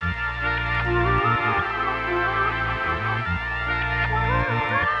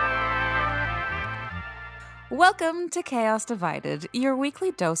Welcome to Chaos Divided, your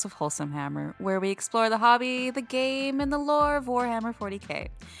weekly dose of wholesome hammer, where we explore the hobby, the game, and the lore of Warhammer 40k.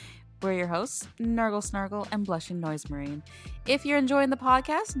 We're your hosts, Nurgle Snurgle and Blushing Noise Marine. If you're enjoying the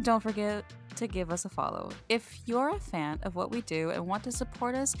podcast, don't forget to give us a follow. If you're a fan of what we do and want to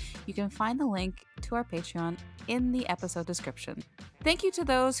support us, you can find the link to our Patreon in the episode description. Thank you to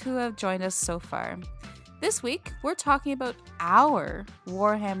those who have joined us so far. This week, we're talking about our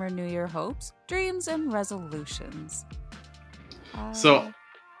Warhammer New Year hopes, dreams, and resolutions. So,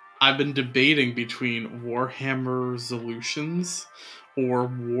 I've been debating between Warhammer Resolutions or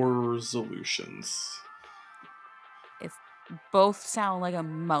Waresolutions. It's both sound like a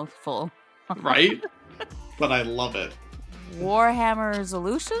mouthful. Right? But I love it. Warhammer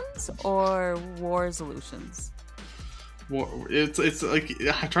Resolutions or Waresolutions? It's like,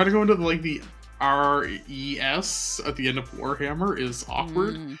 I try to go into the RES at the end of Warhammer is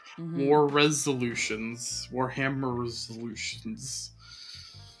awkward. War Resolutions. Warhammer Resolutions.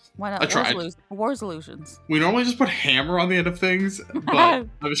 Why not? I tried. Waresolutions. We normally just put hammer on the end of things, but I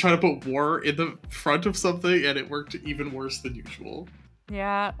was trying to put war in the front of something, and it worked even worse than usual.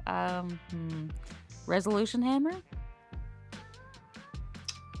 Yeah. Resolution hammer?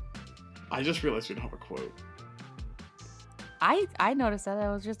 I just realized we don't have a quote. I noticed that.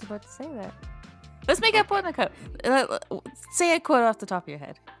 I was just about to say that. Let's make a quote. Say a quote off the top of your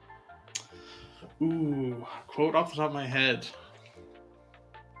head. Ooh, quote off the top of my head.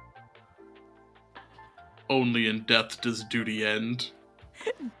 Only in death does duty end.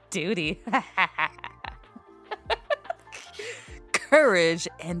 Duty. Courage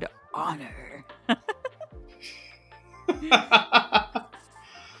and honor.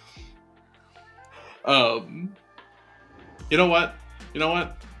 You know what?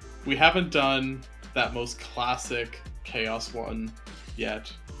 We haven't done that most classic Chaos one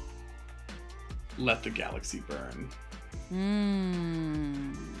yet. Let the galaxy burn.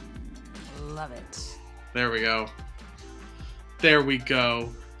 Love it. There we go.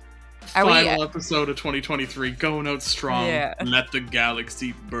 Final episode of 2023, going out strong. Yeah. Let the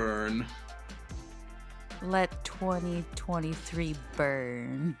galaxy burn. Let 2023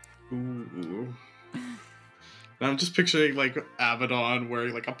 burn. Ooh. And I'm just picturing Abaddon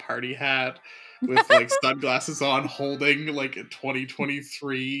wearing a party hat with sunglasses on, holding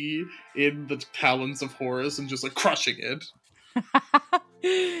 2023 in the talons of Horus and just crushing it.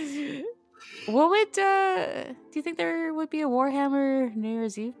 What would do you think there would be a Warhammer New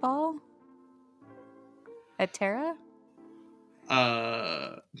Year's Eve ball at Terra?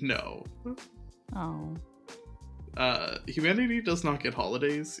 No. Oh. Humanity does not get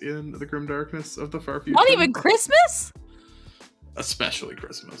holidays in the grim darkness of the far future. Not even Christmas? Especially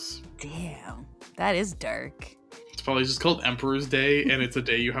Christmas. Damn, that is dark. It's probably just called Emperor's Day, and it's a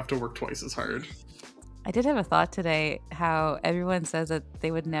day you have to work twice as hard. I did have a thought today how everyone says that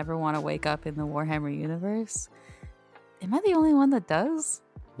they would never want to wake up in the Warhammer universe. Am I the only one that does?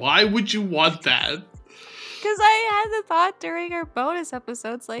 Why would you want that? Because I had the thought during our bonus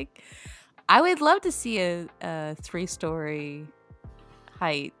episodes, I would love to see a 3-story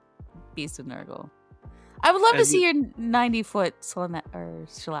height Beast of Nurgle. I would love to see your 90-foot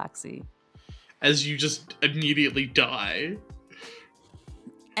Shalaxi. As you just immediately die.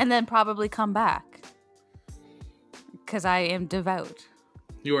 And then probably come back. Because I am devout.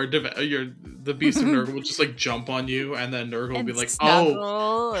 You are devout. You're the Beast of Nurgle will just jump on you, and then Nurgle will be like, snuggle.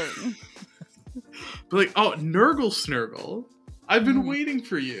 oh, Nurgle Snurgle. I've been waiting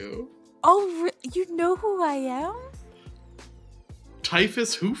for you. Oh, you know who I am?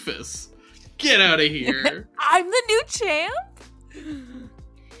 Typhus Hoofus. Get out of here. I'm the new champ?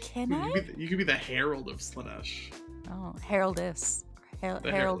 Can I? You could be the Herald of Slaanesh. Oh, Heraldess.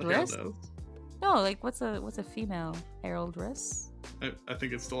 Heraldess? No, what's a female Heraldess? I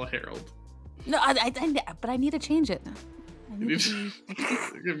think it's still a Herald. No, but I need to change it.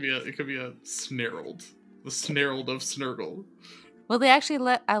 It could be a Snarled. The Snarled of Snurgle. Will they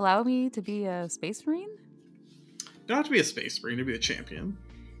actually allow me to be a Space Marine? You don't have to be a Space Marine to be a champion.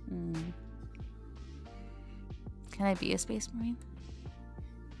 Can I be a Space Marine?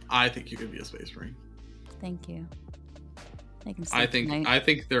 I think you can be a Space Marine. Thank you. I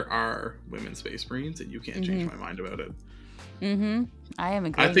think there are women Space Marines, and you can't change my mind about it. I am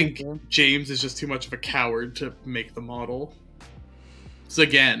agreeing. I think James is just too much of a coward to make the model. So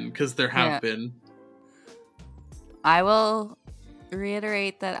again, because there have been. I will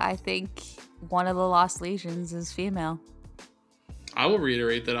reiterate that I think one of the Lost Legions is female. I will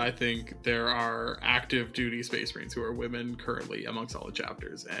reiterate that I think there are active duty Space Marines who are women currently amongst all the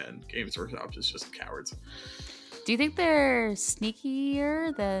chapters, and Games Workshop is just cowards. Do you think they're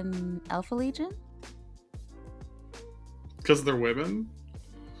sneakier than Alpha Legion? Because they're women?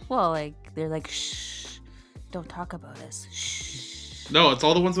 Well, like, they're like, shh, don't talk about us. Shh. No, it's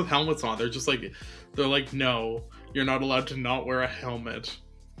all the ones with helmets on. They're like, no, you're not allowed to not wear a helmet.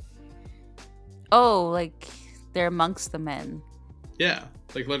 Oh, like, they're amongst the men. Yeah,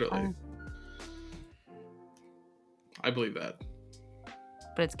 like literally. Oh. I believe that.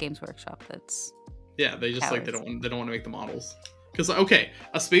 But it's Games Workshop that's... Yeah, they just cowards. they don't want to make the models. Because, okay,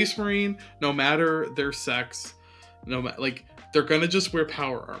 a Space Marine, no matter their sex, they're gonna just wear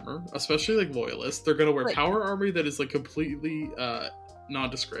power armor, especially like loyalists. They're gonna wear power armor that is like completely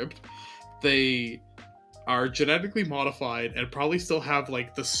nondescript. They are genetically modified and probably still have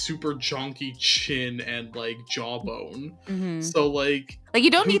like the super jonky chin and like jawbone. Mm-hmm. So like you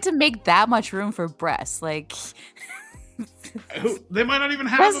don't need to make that much room for breasts. Like they might not even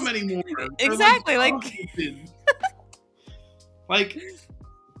have them anymore. Exactly. Like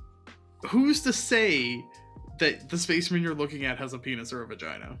who's to say that the Space Marine you're looking at has a penis or a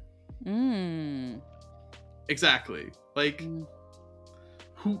vagina? Exactly. Like,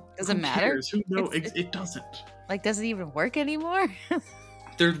 who matter? Who knows? It doesn't. Like, does it even work anymore?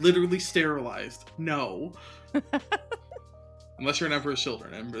 They're literally sterilized. No. Unless you're an Emperor's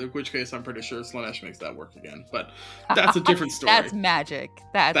Children, in which case I'm pretty sure Slanesh makes that work again. But that's a different story. That's magic.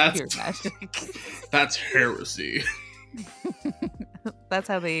 That's pure magic. That's heresy. That's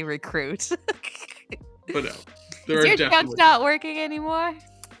how they recruit. But no, there Is are your definitely junk not working anymore?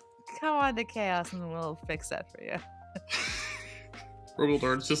 Come on to Chaos and we'll fix that for you.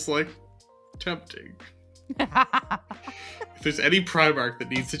 Rogaldorn's just like tempting. If there's any Primarch that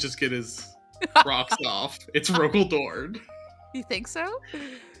needs to just get his rocks off, it's Rogaldorn. You think so?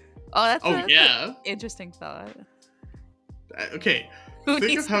 Oh, that's yeah. Interesting thought. Okay,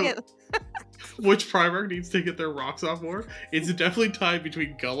 think of how which Primarch needs to get their rocks off more. It's definitely tied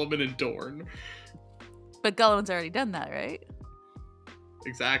between Guilliman and Dorn. But Guilliman's already done that, right?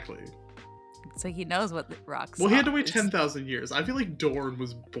 Exactly. So he knows what the rocks. Well, he had to wait 10,000 years. I feel like Dorn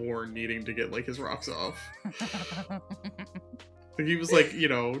was born needing to get like his rocks off. Like he was like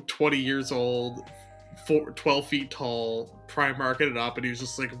 20 years old, 12 feet tall, Primarching it up, and he was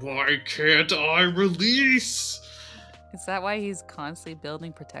just like, why can't I release? Is that why he's constantly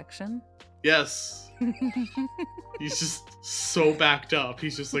building protection? Yes. He's just so backed up.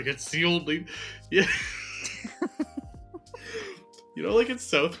 He's just like, it's the only... Yeah. Like in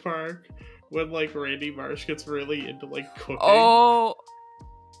South Park, when like Randy Marsh gets really into like cooking. Oh,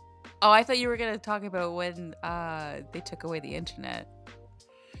 I thought you were gonna talk about when they took away the internet.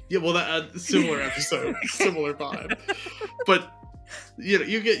 Yeah, well, that similar episode, similar vibe. But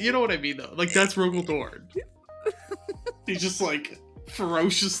you know what I mean though. Like that's Rogaldorn. He's just like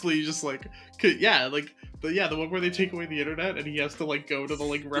ferociously, just like the one where they take away the internet and he has to like go to the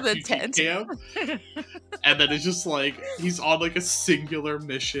like refugee camp, and then it's just like he's on like a singular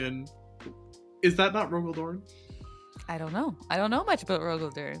mission. Is that not Rogaldorn? I don't know. I don't know much about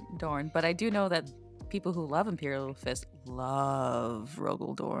Rogaldorn, but I do know that people who love Imperial Fist love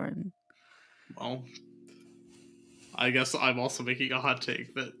Rogaldorn. Well, I guess I'm also making a hot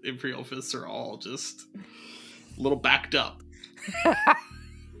take that Imperial Fists are all just a little backed up.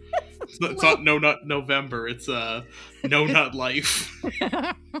 It's not No Nut November. It's No Nut Life.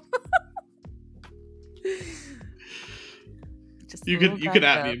 You could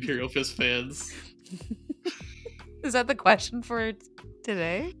at me, Imperial Fist fans. Is that the question for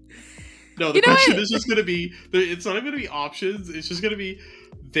today? No, the question is just going to be... It's not even going to be options. It's just going to be...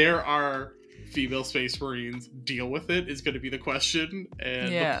 There are female Space Marines. Deal with it is going to be the question.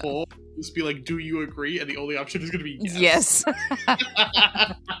 And the poll will just be like, do you agree? And the only option is going to be yes.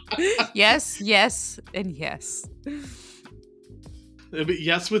 Yes, and yes. It'll be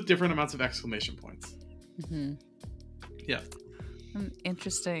yes with different amounts of exclamation points. Mm-hmm. Yeah. An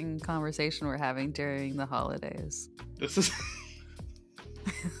interesting conversation we're having during the holidays. This is...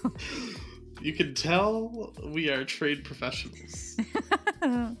 You can tell we are trained professionals.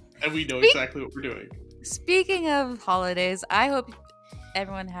 And we know exactly what we're doing. Speaking of holidays, I hope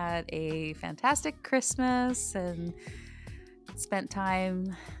everyone had a fantastic Christmas and spent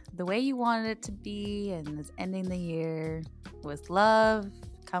time the way you wanted it to be and is ending the year with love,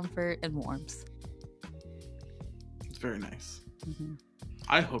 comfort, and warmth. It's very nice. Mm-hmm.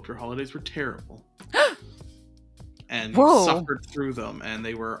 I hope your holidays were terrible. And you suffered through them, and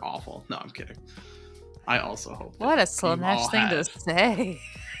they were awful. No, I'm kidding. I also hope. What a Slanesh thing to say.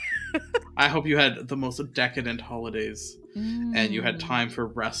 I hope you had the most decadent holidays, and you had time for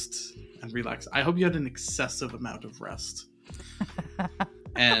rest and relax. I hope you had an excessive amount of rest,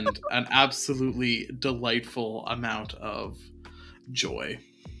 and an absolutely delightful amount of joy.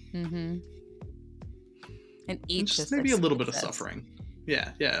 Mm-hmm. and And eat just just like maybe a little bit of excess. suffering.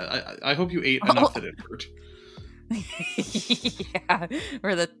 Yeah. I hope you ate enough that it hurt. Yeah,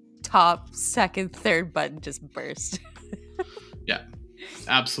 or the top, second, third button just burst. Yeah,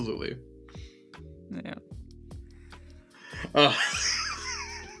 absolutely. Yeah. Uh,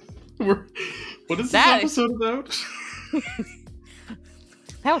 what is this That episode about?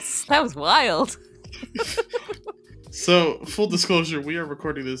 that was wild. So, full disclosure, we are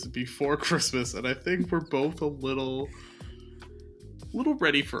recording this before Christmas, and I think we're both a little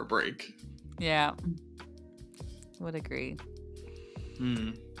ready for a break. Yeah, would agree.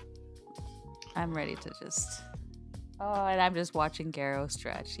 I'm ready to just. Oh, and I'm just watching Garrow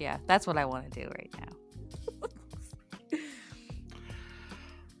stretch. Yeah, that's what I want to do right now.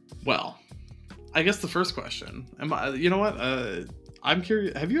 Well, I guess the first question. You know what? I'm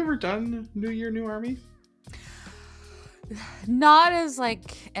curious. Have you ever done New Year, New Army? Not as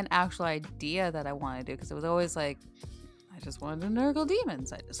like an actual idea that I want to do, because it was always like, I just want to do Nurgle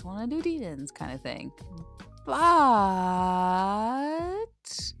demons. I just want to do demons kind of thing. But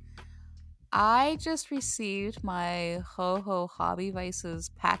I just received my Ho Ho Hobby Vices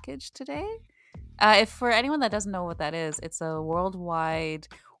package today. If for anyone that doesn't know what that is, it's a worldwide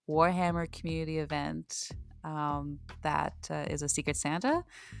Warhammer community event that is a Secret Santa.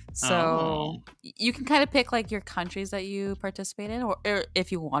 So Oh. you can kind of pick like your countries that you participate in, or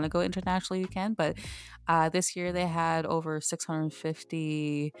if you want to go internationally, you can. But this year they had over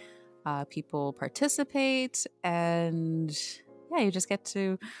 650 people participate, and yeah, you just get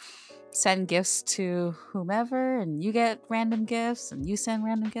to send gifts to whomever, and you get random gifts, and you send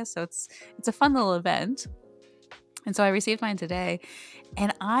random gifts. So it's a fun little event. And so I received mine today,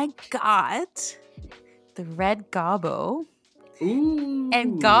 and I got the red gobbo Ooh.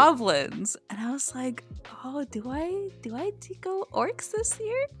 and goblins, and I was like, oh, do I go orcs this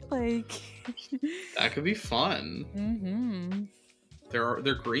year? Like, That could be fun. mm-hmm.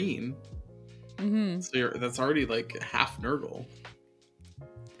 They're green. Mm-hmm. So that's already like half Nurgle.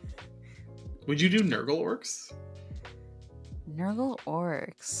 Would you do Nurgle orcs? Nurgle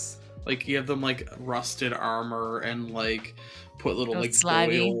orcs. Like you have them like rusted armor and like put little like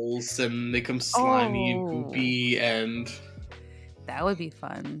slimy boils and they come slimy and Oh. goopy and That would be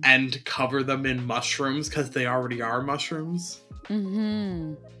fun. and cover them in mushrooms because they already are mushrooms.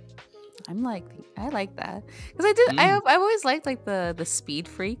 Mm-hmm. I like that because I did. I've always liked like the speed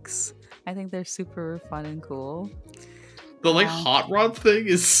freaks. I think they're super fun and cool. The like hot rod thing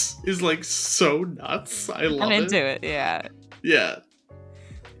is like so nuts. I love it. I'm into it. Yeah. Yeah.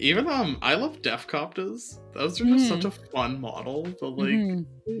 Even I love Defcopters. Those are just such a fun model. The like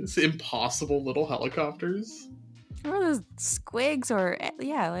it's impossible little helicopters. Or those squigs, or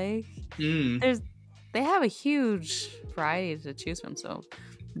yeah, like they have a huge variety to choose from. So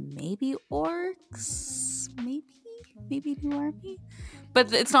maybe orcs, maybe New Army,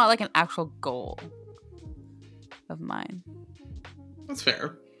 but it's not like an actual goal of mine. That's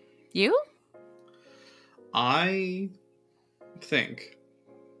fair. You? I think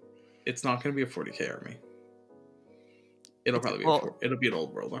it's not going to be a 40k army. It'll probably be it'll be an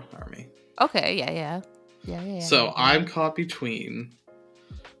old world army. Okay, yeah. So I'm caught between.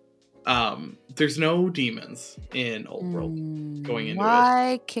 There's no demons in old world going into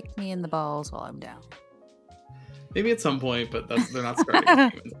Why kick me in the balls while I'm down? Maybe at some point, but they're not starting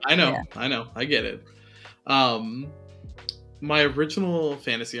with demons. I know, I get it. My original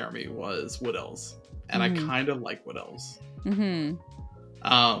fantasy army was Wood Elves, and I kind of like Wood Elves.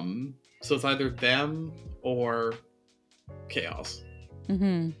 So it's either them or Chaos.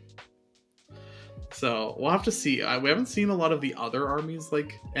 So we'll have to see. We haven't seen a lot of the other armies,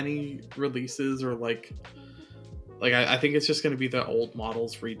 like any releases or like I think it's just going to be the old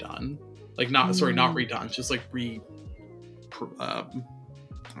models redone. Like not redone, just like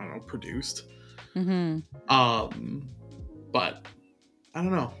produced. But I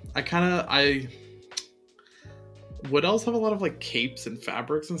don't know. Would else have a lot of like capes and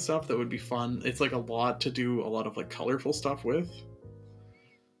fabrics and stuff that would be fun. It's like a lot to do a lot of like colorful stuff with.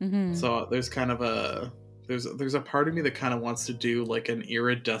 So there's kind of there's a part of me that kind of wants to do like an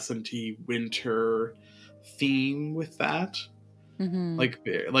iridescent-y winter theme with that. Like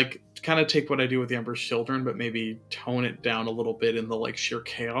kind of take what I do with the Emperor's Children, but maybe tone it down a little bit in the like sheer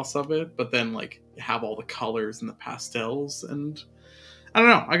chaos of it, but then like have all the colors and the pastels, and I don't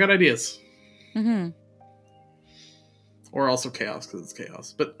know. I got ideas. Or also chaos because it's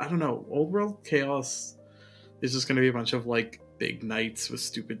chaos, but I don't know. Old world chaos is just going to be a bunch of like big knights with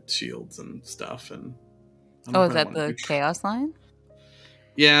stupid shields and stuff. And is that the chaos line?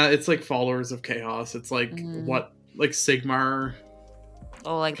 Yeah, it's like followers of chaos. It's like what like Sigmar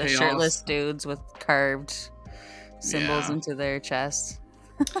Oh, like the shirtless chaos. dudes with carved symbols Yeah. into their chest.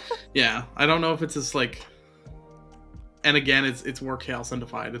 Yeah. I don't know if it's just like, and again, it's more Chaos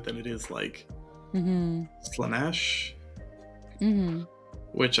Undivided than it is like Mm-hmm. Slanesh, Mm-hmm.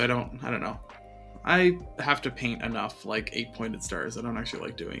 which I don't know. I have to paint enough like 8-pointed stars. I don't actually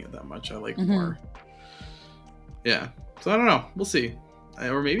like doing it that much. I like Mm-hmm. more. Yeah. So I don't know. We'll see.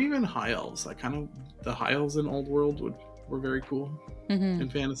 Or maybe even high elves. The high elves in Old World were very cool Mm-hmm. in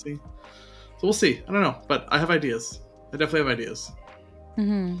fantasy. So we'll see. I don't know, but I have ideas. I definitely have ideas.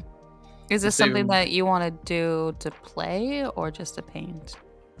 Mm-hmm. Is I this say something that you want to do to play or just to paint?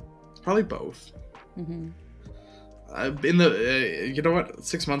 probably both. Mm-hmm. In the you know what?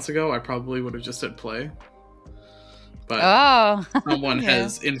 6 months ago, I probably would have just said play, but Oh, someone yeah.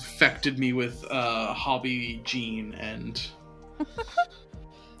 has infected me with hobby gene, and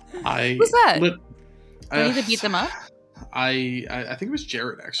I Who's that? lit. Do I Uh, need to beat them up? I think it was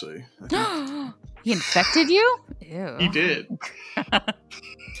Jared actually. I think He infected you? he Ew. did.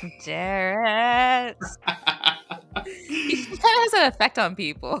 Jarrett. He kind of has an effect on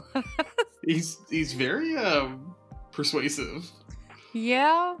people. he's very persuasive.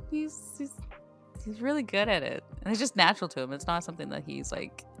 Yeah, he's really good at it. And it's just natural to him. It's not something that he's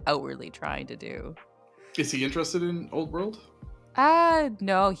like outwardly trying to do. Is he interested in Old World?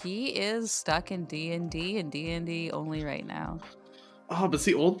 No, he is stuck in D&D and D&D only right now. Oh, but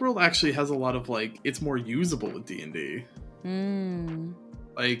see, Old World actually has a lot of like, it's more usable with D&D. Hmm.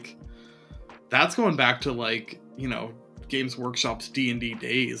 Like, that's going back to like, Games Workshop's D&D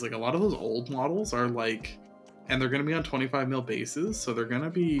days. Like, a lot of those old models are like, and they're going to be on 25 mil bases, so they're going to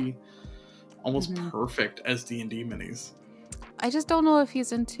be almost perfect as D&D minis. I just don't know if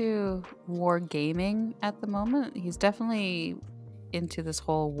he's into war gaming at the moment. He's definitely into this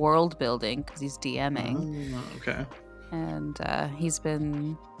whole world building because he's DMing. Okay. And he's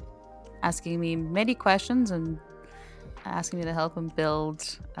been asking me many questions and asking me to help him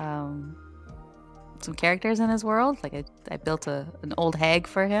build some characters in his world. Like I built an old hag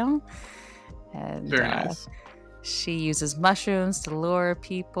for him. And Very nice. she uses mushrooms to lure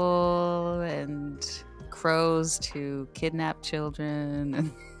people and crows to kidnap children.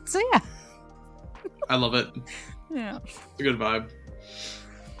 And so yeah. I love it. Yeah. It's a good vibe.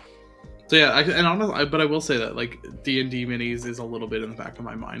 So yeah, but I will say that like D&D minis is a little bit in the back of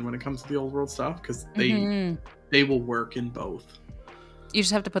my mind when it comes to the Old World stuff because they will work in both. You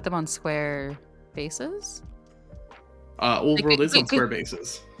just have to put them on square bases. Old World is on square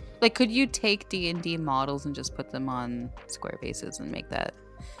bases. Like, could you take D&D models and just put them on square bases and make that,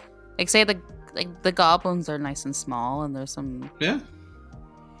 like, say the goblins are nice and small and there's some.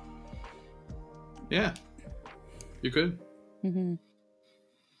 Yeah, you could. Mm-hmm.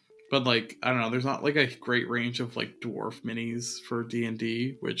 But like, I don't know, there's not like a great range of like dwarf minis for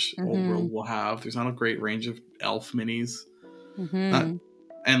D&D, which Old World will have. There's not a great range of elf minis.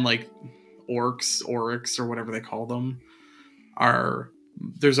 And like orcs, oryx, or whatever they call them,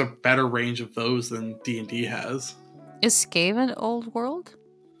 there's a better range of those than D&D has. Is Skaven Old World?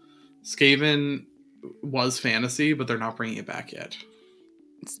 Skaven was fantasy, but they're not bringing it back yet.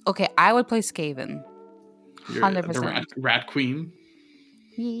 Okay, I would play Skaven. 100%. The rat queen.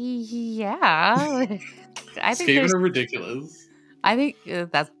 Yeah. I think Skaven are ridiculous. I think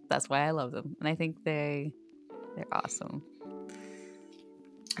that's why I love them, and I think they're awesome.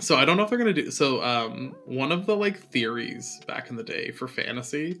 So I don't know if they're gonna do. So one of the like theories back in the day for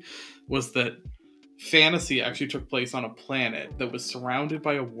fantasy was that fantasy actually took place on a planet that was surrounded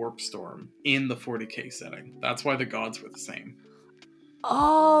by a warp storm in the 40K setting. That's why the gods were the same.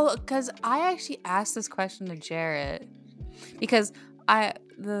 Oh, because I actually asked this question to Jarrett because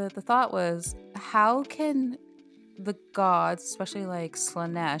the thought was, how can the gods, especially like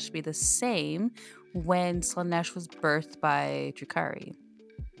Slanesh, be the same when Slanesh was birthed by Drukhari?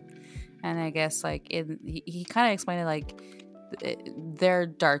 And I guess like he kind of explained it like their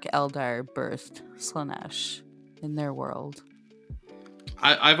Dark Eldar birthed Slanesh in their world.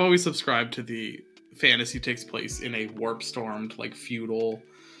 I've always subscribed to the fantasy takes place in a warp stormed like feudal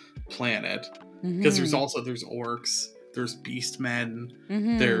planet because there's orcs, there's beastmen,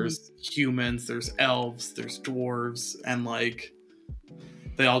 there's humans, there's elves, there's dwarves, and like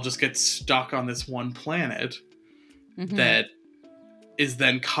they all just get stuck on this one planet that is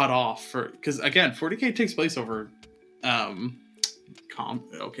then cut off for, because again 40K takes place over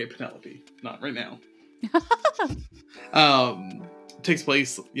Penelope, not right now. Takes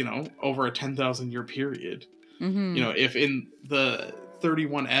place, over a 10,000 year period. If in the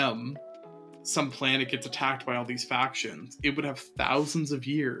 31M some planet gets attacked by all these factions, it would have thousands of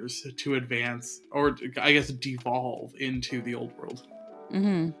years to advance, or I guess devolve into the Old World.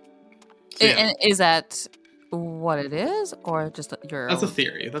 Mm-hmm. So yeah, And is that what it is, or just your that's a own?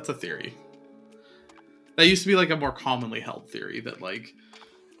 theory. That's a theory. That used to be like a more commonly held theory that like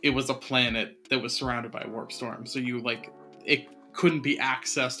it was a planet that was surrounded by a warp storm, so you like it couldn't be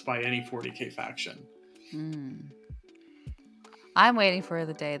accessed by any 40k faction. Mm. I'm waiting for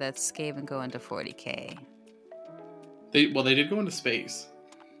the day that Skaven go into 40k. They did go into space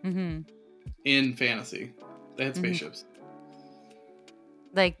Mm-hmm. in fantasy. They had Mm-hmm. spaceships.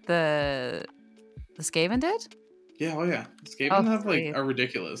 Like the Skaven did? Yeah, oh yeah. Oh, Skaven have like sweet. are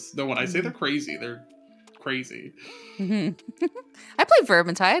ridiculous. No, when I say Mm-hmm. they're crazy, they're crazy. Mm-hmm. I played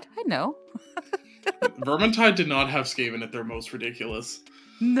Vermintide. I know. Vermintide did not have Skaven at their most ridiculous.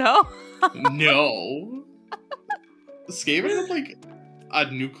 No. No. Skaven had like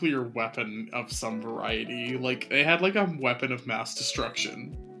a nuclear weapon of some variety. Like they had like a weapon of mass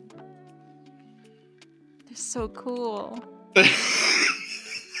destruction. They're so cool.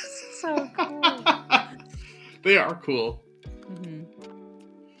 So cool. They are cool. Mm-hmm.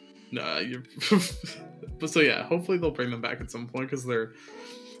 No, you're. But so yeah, hopefully they'll bring them back at some point because they're.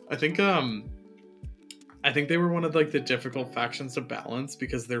 I think I think they were one of like the difficult factions to balance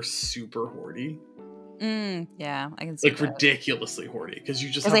because they're super hoardy, Yeah, I can see like that. ridiculously hoardy. Because you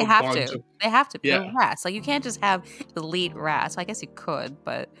just Because have they a have bunch to. of They have to. They're yeah, rats. Like, you can't just have elite rats. I guess you could,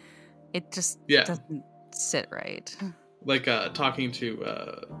 but it just yeah. doesn't sit right. Like talking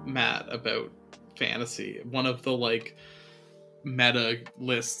to Matt about fantasy, one of the like meta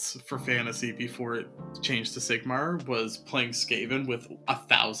lists for fantasy before it changed to Sigmar was playing Skaven with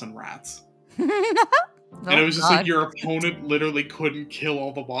 1,000 rats. And it Oh, was just like God. your opponent literally couldn't kill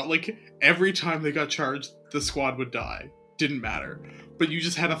all the bots. Like every time they got charged, the squad would die. Didn't matter. But you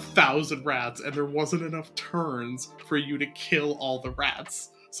just had 1,000 rats, and there wasn't enough turns for you to kill all the rats.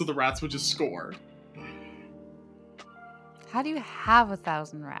 So the rats would just score. How do you have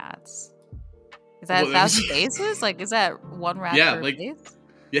 1,000 rats? Is that Well, it was 1,000 bases? Like, is that one rat yeah, per like base?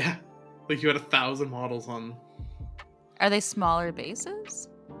 yeah, like you had 1,000 models on. Are they smaller bases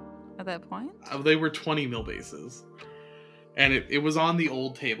at that point? They were 20 mil bases, and it was on the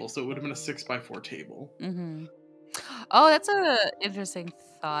old table, so it would have been a 6x4 table. Mm-hmm. Oh, that's a interesting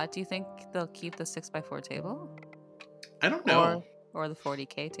thought. Do you think they'll keep the 6x4 table? I don't know. Or the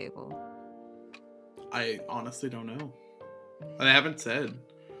 40k table? I honestly don't know. And I haven't said.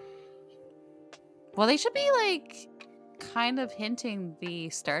 Well, they should be like kind of hinting the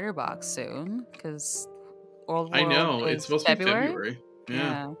starter box soon, because Old I World know it's is supposed to be February. February. Yeah.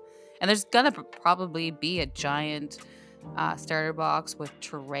 Yeah, and there's gonna probably be a giant starter box with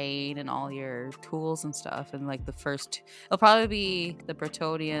terrain and all your tools and stuff. And like it'll probably be the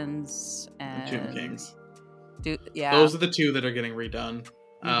Bretonians And Tomb and Kings. yeah. Those are the two that are getting redone.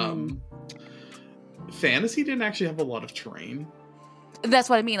 Mm-hmm. Fantasy didn't actually have a lot of terrain. That's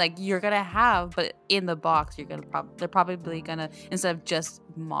what I mean. Like, you're gonna have, but in the box, you're gonna they're probably gonna, instead of just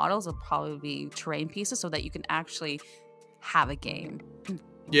models, it'll probably be terrain pieces so that you can actually have a game.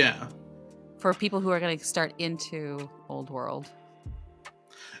 Yeah. For people who are gonna start into Old World.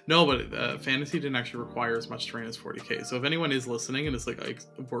 No, but Fantasy didn't actually require as much terrain as 40k. So if anyone is listening and is like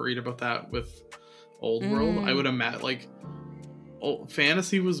worried about that with Old World, I would imagine like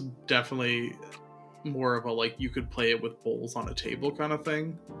Fantasy was definitely more of a like you could play it with bowls on a table kind of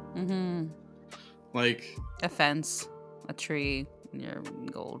thing. Mm-hmm. Like A fence, a tree, and your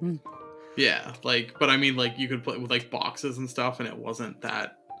gold. yeah, like but I mean like you could play with like boxes and stuff, and it wasn't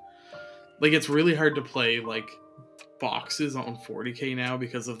that like it's really hard to play like boxes on 40k now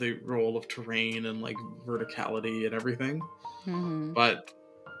because of the role of terrain and like verticality and everything. Mm-hmm. But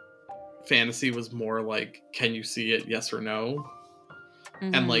Fantasy was more like can you see it, yes or no.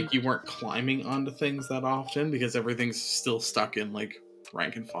 Mm-hmm. And like you weren't climbing onto things that often because everything's still stuck in like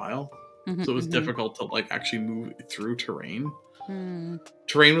rank and file. Mm-hmm. So it was difficult to like actually move through terrain. Mm-hmm.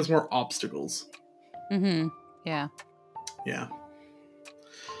 Terrain was more obstacles. Mm-hmm. Yeah. Yeah.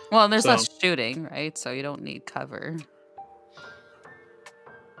 Well, there's less shooting, right? So you don't need cover.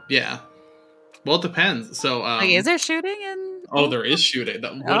 Yeah. Well, it depends. So like, is there shooting in? Oh, there is shooting.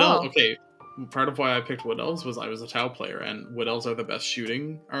 Okay. Part of why I picked Wood Elves was I was a Tau player, and Wood Elves are the best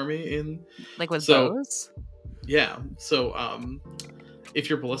shooting army in. Like with bows? Yeah. So, if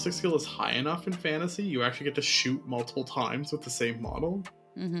your ballistic skill is high enough in Fantasy, you actually get to shoot multiple times with the same model.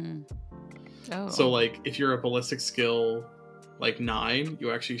 Mm-hmm. Oh. So, like, if you're a ballistic skill, like 9,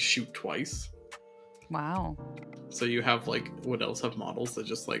 you actually shoot twice. Wow. So you have, like, Wood Elves have models that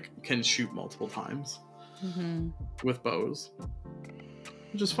just, like, can shoot multiple times. Mm-hmm. With bows.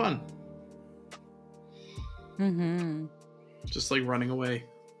 Which is fun. Mm-hmm. Just like running away.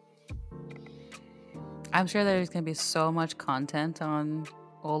 I'm sure there's gonna be so much content on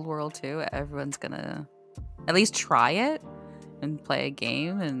Old World 2. Everyone's gonna at least try it and play a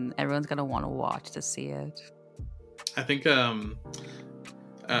game, and everyone's gonna want to watch to see it. I think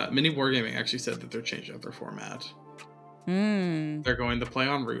Mini Wargaming actually said that they're changing up their format. They're going to play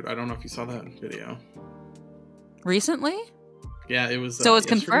on route. I don't know if you saw that video. Recently? Yeah, it was. So it's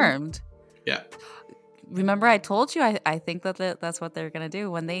yesterday? confirmed. Yeah. Remember, I told you I think that's what they're gonna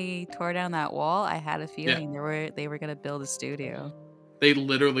do. When they tore down that wall, I had a feeling they were gonna build a studio. They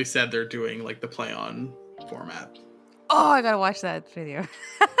literally said they're doing like the play on format. Oh, I gotta watch that video.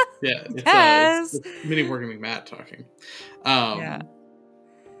 Yeah, Yes. It's Mini Wargaming Matt talking. Yeah.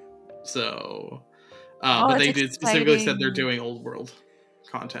 So, but they did specifically said they're doing Old World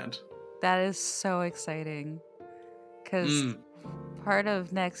content. That is so exciting, because part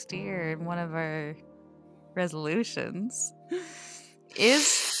of next year, one of our resolutions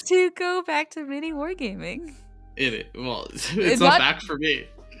is to go back to Mini Wargaming. It's not back for me.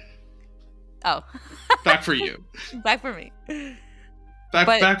 Oh. Back for you. Back for me.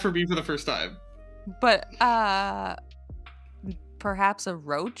 Back for me for the first time. But perhaps a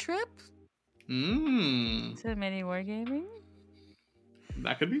road trip to Mini Wargaming?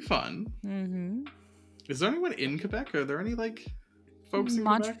 That could be fun. Mm-hmm. Is there anyone in Quebec? Are there any like folks in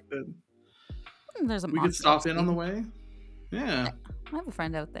Quebec that we could stop in on the way? Yeah. I have a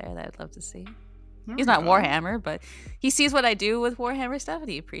friend out there that I'd love to see. He's not Warhammer, but he sees what I do with Warhammer stuff and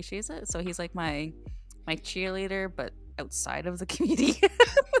he appreciates it. So he's like my cheerleader, but outside of the community.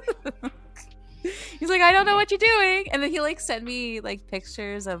 He's like, I don't know what you're doing, and then he like send me like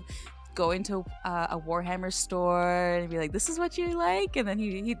pictures of going to a Warhammer store and be like, this is what you like, and then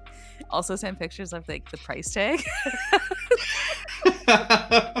he also sent pictures of like the price tag.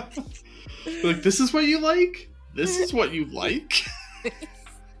 Like, this is what you like? This is what you like?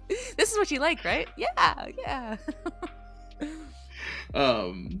 This is what you like, right? Yeah.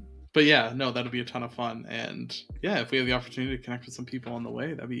 But yeah, no, that'll be a ton of fun, and yeah, if we have the opportunity to connect with some people on the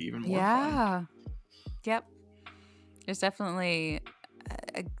way, that'd be even more fun. Yep. There's definitely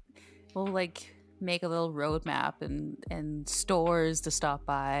we'll like make a little roadmap and stores to stop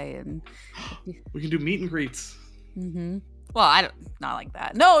by, and we can do meet and greets. Well, not like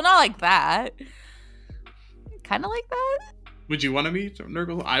that. No, not like that. Kind of like that. Would you want to meet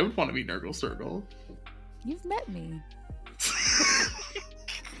Nurgle? I would want to meet Nurgle Circle. You've met me.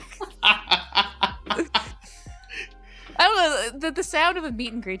 I don't know. The sound of a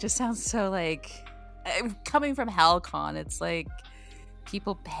meet and greet just sounds so like coming from HalCon. It's like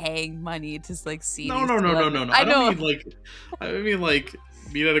people paying money to like see. No. I mean like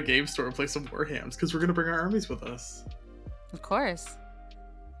meet at a game store and play some Warhams, because we're gonna bring our armies with us. Of course.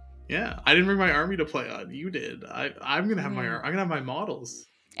 Yeah, I didn't bring my army to play on. You did. I'm gonna have my models.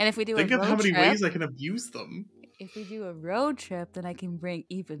 And if we do think a of road how many trip, ways I can abuse them. If we do a road trip, then I can bring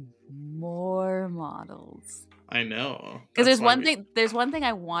even more models. I know. Because there's one thing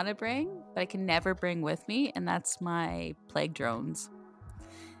I want to bring, but I can never bring with me, and that's my plague drones.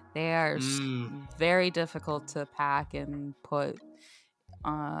 They are very difficult to pack and put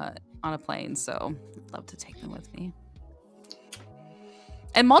on a plane, so I'd love to take them with me.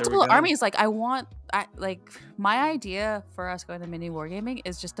 And multiple armies, like my idea for us going to Mini Wargaming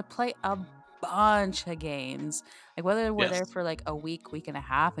is just to play a bunch of games, like whether we're there for like a week and a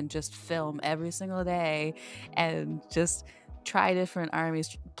half and just film every single day and just try different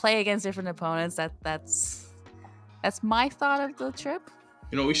armies, play against different opponents. That's my thought of the trip.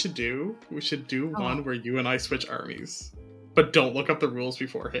 You know what we should do? We should do one where you and I switch armies, but don't look up the rules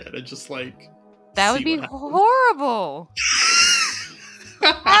beforehand and just like that would be horrible.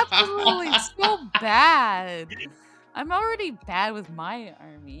 Absolutely so bad. I'm already bad with my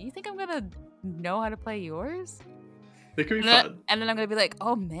army. You think I'm gonna know how to play yours? It could be fun. And then I'm gonna be like,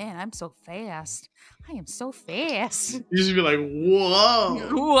 oh man, I'm so fast. I am so fast. You should be like, whoa.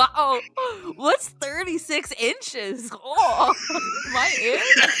 Wow. What's 36 inches? Oh, my inch.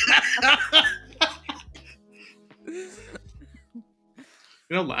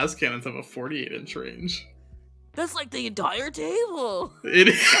 You know, las cannons have a 48-inch range. That's like the entire table. It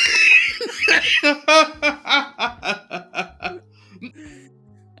is.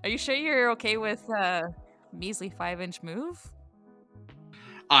 Are you sure you're okay with measly 5-inch move?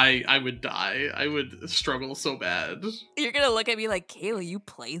 I would die. I would struggle so bad. You're gonna look at me like, Kayla, you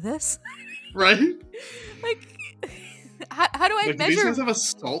play this? Right? Like, how do I measure? These guys have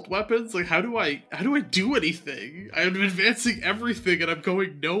assault weapons. Like, how do I do anything? I'm advancing everything and I'm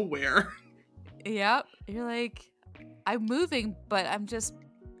going nowhere. Yep. You're like, I'm moving, but I'm just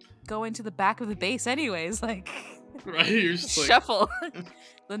going to the back of the base anyways. Like, right? You're just like shuffle.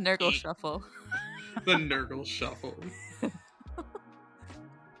 The Nurgle shuffle. The Nurgle shuffle.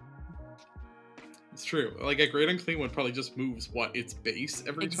 It's true. Like a Great Unclean one probably just moves its base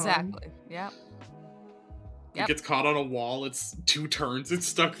every time. Exactly. Yep. It gets caught on a wall. It's 2 turns. It's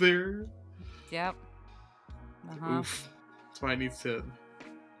stuck there. Yep. Oof. That's why it needs to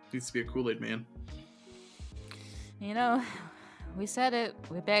be a Kool-Aid man. You know, we said it.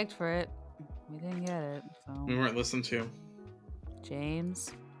 We begged for it. We didn't get it. So We weren't listened to.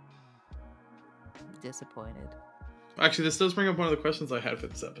 James, disappointed. Actually, this does bring up one of the questions I had for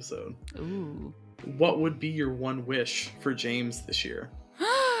this episode. Ooh. What would be your one wish for James this year?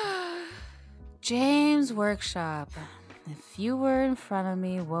 James Workshop. If you were in front of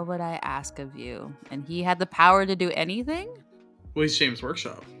me, what would I ask of you? And he had the power to do anything? Well, he's James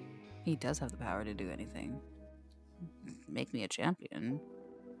Workshop. He does have the power to do anything. Make me a champion.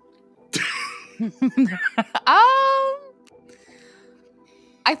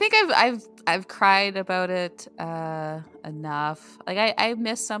 I think I've cried about it enough. Like I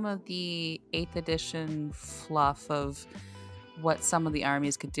miss some of the 8th edition fluff of what some of the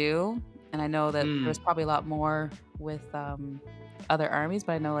armies could do, and I know that there's probably a lot more with other armies,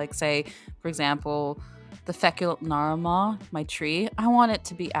 but I know, like, say for example, the Feculent Narma, my tree, I want it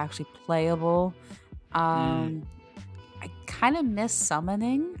to be actually playable. I kind of miss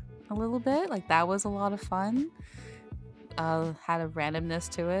summoning a little bit. Like, that was a lot of fun. Had a randomness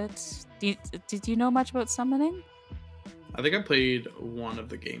to it. Did you know much about summoning? I think I played one of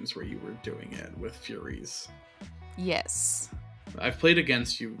the games where you were doing it with Furies. Yes. I've played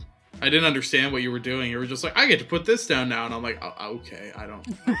against you. I didn't understand what you were doing. You were just like, I get to put this down now. And I'm like, oh, okay, I don't.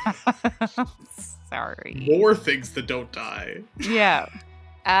 Sorry. More things that don't die. Yeah.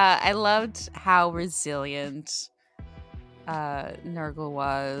 I loved how resilient Nurgle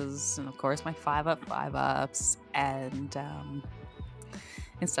was, and of course my 5-up 5-ups and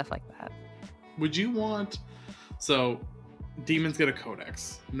stuff like that. Would you want, so demons get a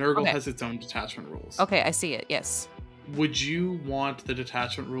codex, Nurgle has its own detachment rules. Okay, I see it. Yes. Would you want the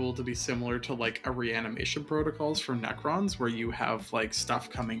detachment rule to be similar to like a reanimation protocols for Necrons, where you have like stuff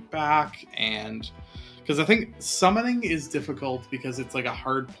coming back? And because I think summoning is difficult because it's like a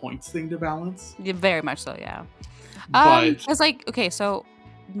hard points thing to balance. Yeah, very much so. Yeah. But it's like, okay, so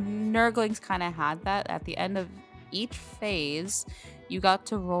Nurglings kind of had that at the end of each phase. You got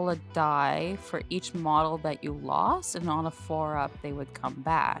to roll a die for each model that you lost, and on a 4-up they would come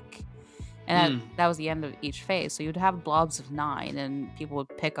back. And that was the end of each phase. So you'd have blobs of 9, and people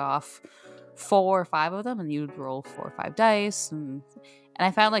would pick off 4 or 5 of them, and you'd roll 4 or 5 dice. And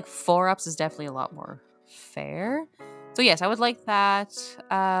I found like 4-ups is definitely a lot more fair. So yes, I would like that.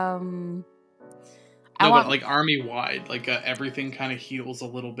 But like army wide, like everything kind of heals a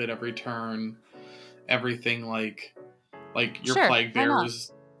little bit every turn. Everything like your plague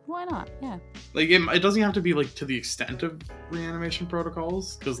bearers. Why not? Yeah. Like it doesn't have to be like to the extent of reanimation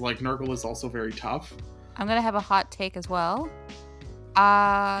protocols, because like Nurgle is also very tough. I'm gonna have a hot take as well.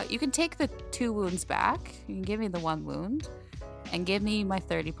 You can take the 2 wounds back. You can give me the 1 wound, and give me my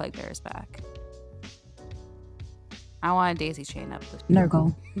 30 plague bearers back. I want a daisy chain up the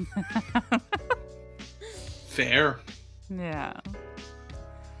Nurgle. Fair. Yeah.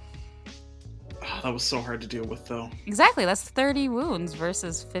 Oh, that was so hard to deal with, though. Exactly. That's 30 wounds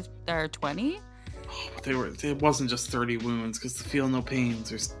versus 50 or 20. Oh, but it wasn't just 30 wounds, because the feel no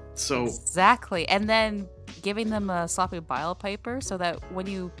pains are so... Exactly. And then giving them a sloppy bile piper, so that when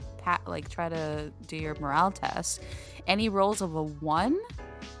you try to do your morale test, any rolls of a 1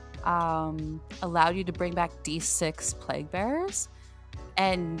 allowed you to bring back D6 plague bearers.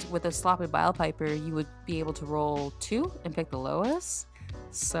 And with a sloppy bile piper, you would be able to roll 2 and pick the lowest.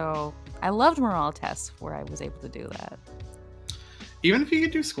 So I loved morale tests where I was able to do that. Even if you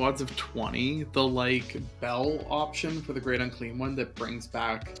could do squads of 20, the like bell option for the Great Unclean one that brings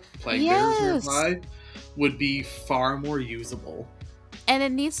back plague bearers nearby would be far more usable. And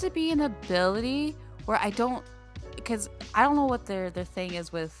it needs to be an ability where because I don't know what their thing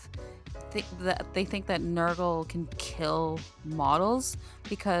is with. They think that Nurgle can kill models,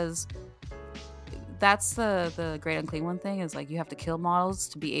 because that's the Great Unclean One thing, is like you have to kill models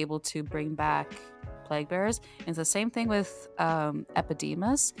to be able to bring back plague bearers. And it's the same thing with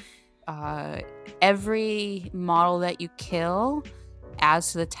Epidemus. Every model that you kill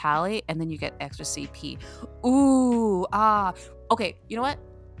adds to the tally, and then you get extra CP. Okay, you know what?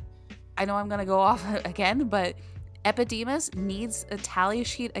 I know I'm gonna go off again, but Epidemus needs a tally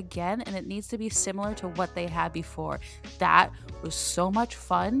sheet again, and it needs to be similar to what they had before. That was so much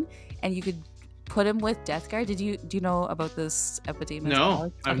fun, and you could put him with Death Guard. Do you know about this Epidemus?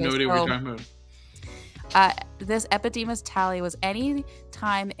 No, I have no idea what you're talking This Epidemus tally was any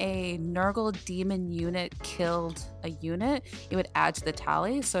time a Nurgle demon unit killed a unit, it would add to the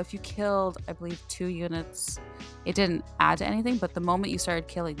tally. So if you killed, I believe, 2 units, it didn't add to anything. But the moment you started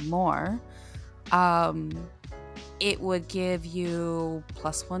killing more, it would give you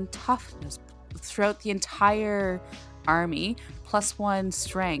 +1 toughness throughout the entire army, +1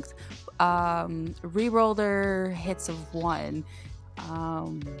 strength, reroll their hits of 1.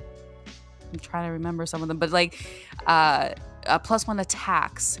 I'm trying to remember some of them, but like +1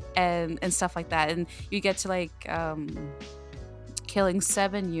 attacks and stuff like that. And you get to like killing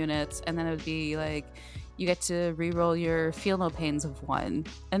 7 units, and then it would be like you get to reroll your feel no pains of 1,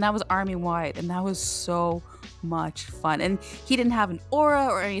 and that was army wide, and that was so much fun. And he didn't have an aura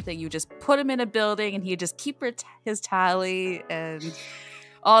or anything. You just put him in a building, and he'd just keep his tally. And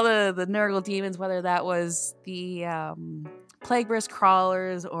all the Nurgle demons, whether that was the Plague Burst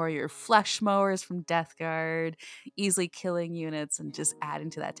crawlers or your flesh mowers from Death Guard, easily killing units and just adding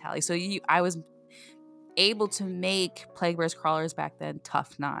to that tally. So I was able to make Plague Burst crawlers back then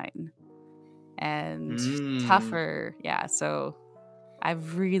tough 9 and tougher. Yeah, so I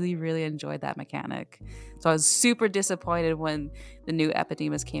really, really enjoyed that mechanic. So I was super disappointed when the new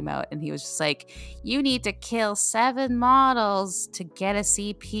Epidemus came out, and he was just like, you need to kill 7 models to get a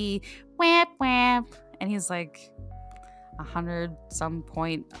CP. Whamp, whamp. And he's like 100 some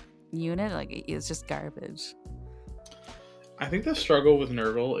point unit. Like, it's just garbage. I think the struggle with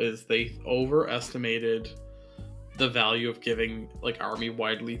Nurgle is they overestimated the value of giving like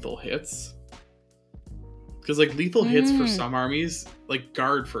army-wide lethal hits. Because like lethal hits for some armies, like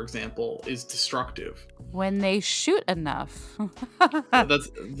Guard for example, is destructive. When they shoot enough. That's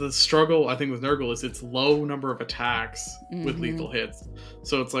the struggle I think with Nurgle, is its low number of attacks with lethal hits.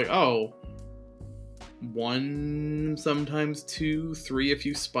 So it's like, oh, 1, sometimes 2, 3 if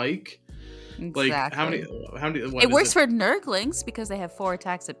you spike. Exactly. Like how many it works for Nurglings because they have 4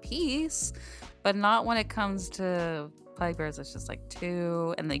 attacks apiece, but not when it comes to Plague Bears. It's just like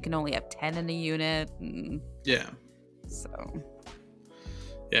 2, and they can only have 10 in a unit. Yeah. So.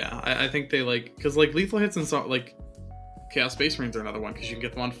 Yeah, I think they like, because like lethal hits and so like Chaos Space Marines are another one because you can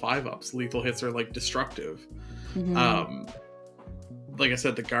get them on 5-ups. Lethal hits are like destructive. Like I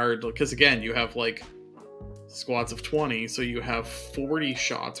said, the Guard, because again you have like squads of 20, so you have 40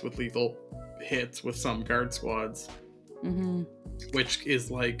 shots with lethal hits with some Guard squads, which is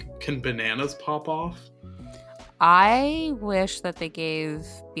like, can bananas pop off? I wish that they gave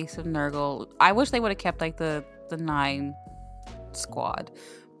Beasts of Nurgle, I wish they would have kept like the 9 squad,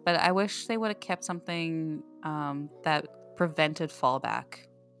 but I wish they would have kept something that prevented fallback.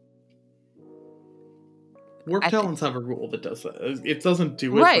 Warp Talons have a rule that does that. It doesn't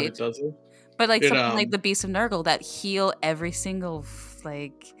do it, but it does it. But like something like the Beast of Nurgle that heal every single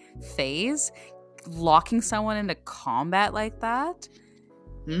like phase, locking someone into combat like that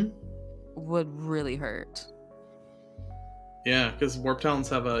would really hurt. Yeah, because Warp Talons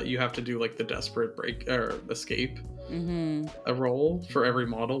have you have to do like the desperate break or escape a roll for every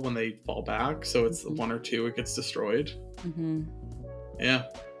model when they fall back. So it's 1 or 2, it gets destroyed. Yeah.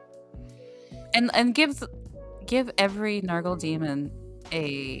 And give every Nurgle demon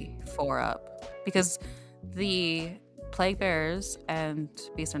a 4-up, because the Plague Bears and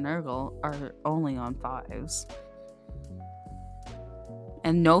Beast of Nurgle are only on 5s.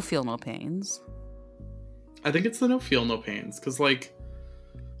 And no feel no pains. I think it's the no feel no pains, because like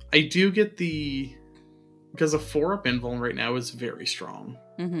I do get because a 4-up invuln right now is very strong.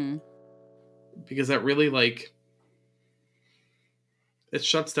 Because that really like it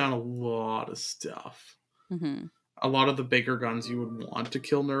shuts down a lot of stuff. A lot of the bigger guns you would want to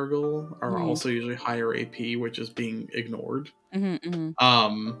kill Nurgle are also usually higher AP, which is being ignored.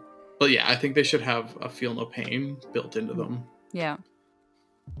 But yeah, I think they should have a feel no pain built into them. Yeah.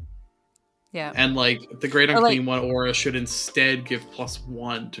 Yeah. And like the Great Unclean One aura should instead give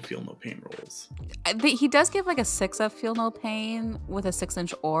 +1 to feel no pain rolls. He does give like a 6-up feel no pain with a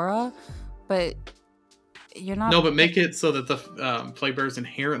 6-inch aura, but you're not. No, but make it so that the Plague Bears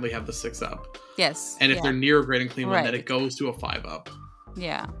inherently have the 6-up. Yes. And if they're near a Great Unclean One, then it goes to a 5-up.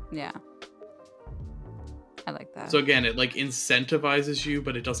 Yeah. Yeah. I like that. So again, it like incentivizes you,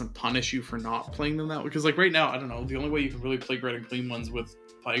 but it doesn't punish you for not playing them that way. Because like right now, I don't know, the only way you can really play Great Unclean Ones with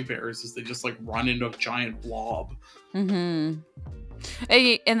Plague Bears is they just like run into a giant blob. And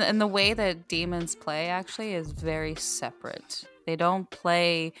the way that demons play actually is very separate. They don't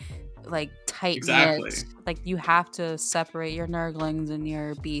play like tight knit. Like you have to separate your Nurglings and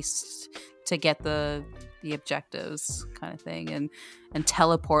your beasts to get the objectives, kind of thing, and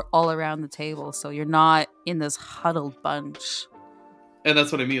teleport all around the table, so you're not in this huddled bunch. And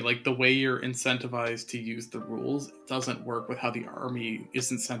that's what I mean. Like, the way you're incentivized to use the rules doesn't work with how the army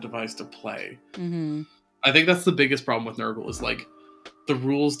is incentivized to play. Mm-hmm. I think that's the biggest problem with Nurgle is, like, the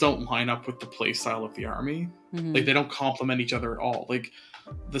rules don't line up with the play style of the army. Mm-hmm. Like, they don't complement each other at all. Like,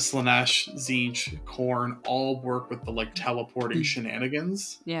 the Slanesh, Tzeentch, Khorne all work with the, like, teleporting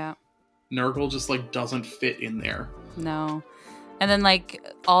shenanigans. Yeah. Nurgle just, like, doesn't fit in there. No. And then, like,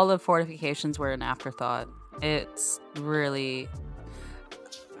 all the fortifications were an afterthought. It's really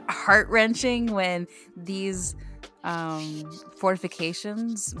heart-wrenching when these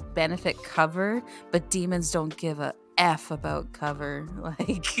fortifications benefit cover, but demons don't give a F about cover.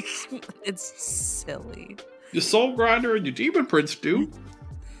 Like, it's silly. Your Soul Grinder and your Demon Prince do.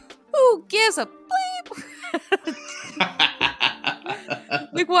 Who gives a bleep?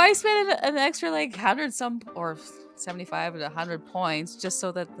 Like, why spend an extra, like, 100 some, or 75 to 100 points just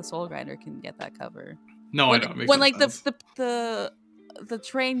so that the Soul Grinder can get that cover? No, when, I know. It makes when no like sense. the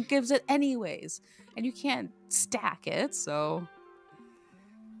train gives it anyways, and you can't stack it, so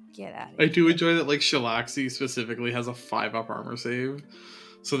get out of here. I do enjoy that, like, Shalaxi specifically has a 5-up armor save,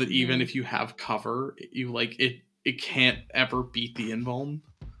 so that even if you have cover, you, like, it can't ever beat the invuln.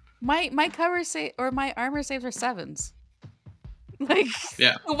 My cover save, or my armor saves, are 7s. Like,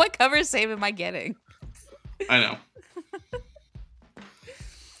 yeah, what cover save am I getting? I know.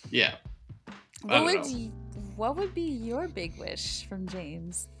 Yeah. What would be your big wish from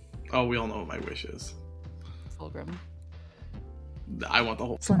James? Oh, we all know what my wish is. Fulgrim. I want the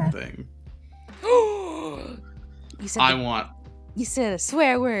whole thing. You said a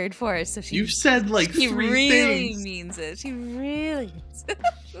swear word for her, so you said like she 3 really things. means it. She really means it.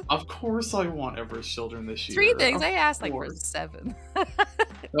 Of course I want Everest Children this year. 3 things. Of I asked like course. for 7.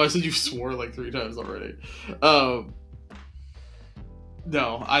 No, I said you swore like 3 times already.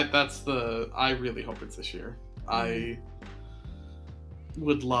 No, I really hope it's this year. I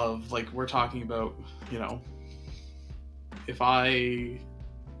would love, like, we're talking about, you know, if I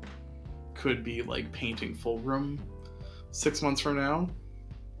could be like painting Fulgrim 6 months from now,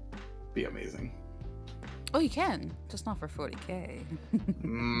 be amazing. Oh, you can, just not for 40K.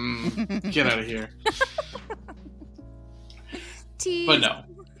 Get out of here. Tease. But no,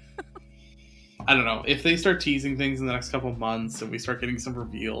 I don't know, if they start teasing things in the next couple months and we start getting some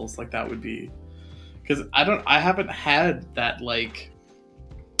reveals, like, that would be, because I haven't had that, like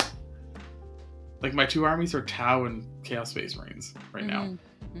my 2 armies are Tau and Chaos Space Marines right now.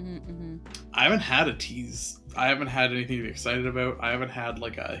 I haven't had a tease. I haven't had anything to be excited about. I haven't had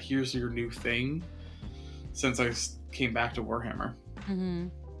like a here's your new thing since I came back to Warhammer.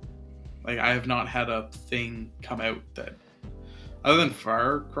 Like, I have not had a thing come out that, other than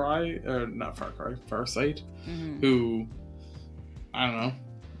Farsight, who, I don't know,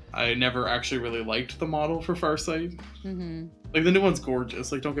 I never actually really liked the model for Farsight. Like, the new one's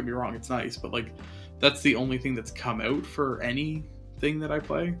gorgeous, like, don't get me wrong, it's nice, but like, that's the only thing that's come out for anything that I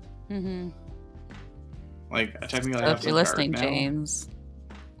play. Like, technically, so if you're listening, James,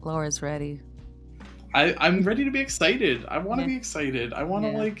 Laura's ready. I'm ready to be excited. I want to be excited. I want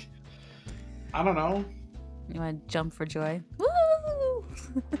to like, I don't know. You want to jump for joy? Woo!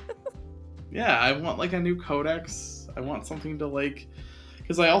 Yeah, I want like a new codex. I want something to like,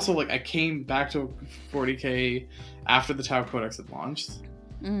 because I also like, I came back to 40K after the Tau Codex had launched,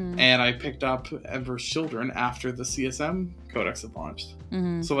 and I picked up Ever's Children after the CSM Codex had launched.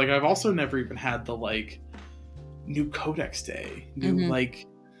 So like, I've also never even had the like new Codex day, new like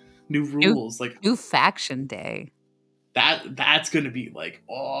new rules, like new faction day. That's gonna be like,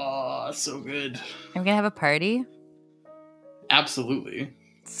 oh, so good. Are we gonna have a party? Absolutely.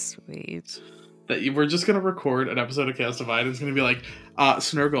 Sweet. That we're just gonna record an episode of Chaos Divide. It's gonna be like,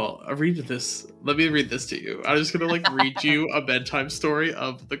 Snurgle, read this. Let me read this to you. I'm just gonna like read you a bedtime story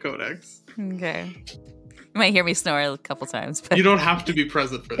of the Codex. Okay. You might hear me snore a couple times, but you don't have to be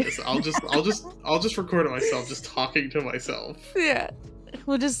present for this. I'll just record it myself, just talking to myself. Yeah.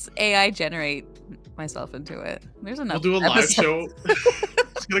 We'll just AI generate myself into it. There's enough. We'll do a live show.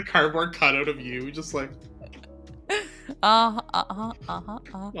 Just get a cardboard cutout of you, just like. I'll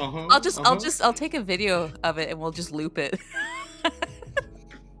take a video of it and we'll just loop it.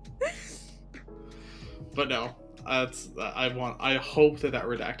 But no, I hope that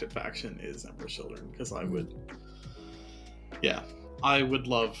redacted faction is Emperor's Children, because I would. Yeah, I would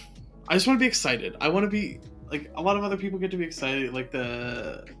love. I just want to be excited. I want to be like, a lot of other people get to be excited. Like,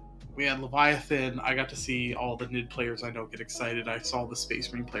 we had Leviathan. I got to see all the Nid players I know get excited. I saw the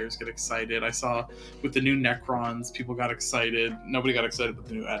Space Marine players get excited. I saw with the new Necrons, people got excited. Nobody got excited with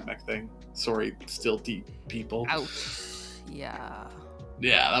the new AdMech thing. Sorry, still deep people. Ouch. Yeah.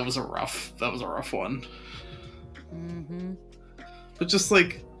 Yeah, that was a rough one. But just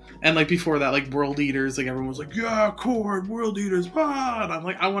like, and like before that, like World Eaters, like everyone was like, yeah, Cord, World Eaters, ah! And I'm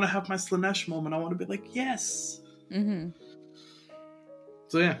like, I want to have my Slanesh moment. I want to be like, yes. Mm-hmm.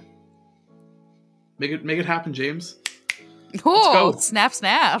 So yeah, make it happen, James. Oh, Let's go. snap,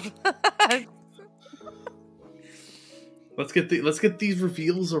 snap. Let's get these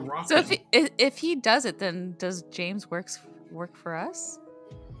reveals a rocking. So if he does it, then does James work for us?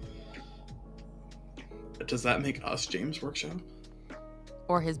 Does that make us James Workshop?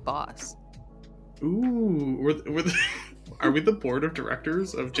 Or his boss? Ooh, are we the board of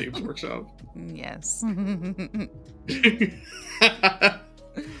directors of James Workshop? Yes.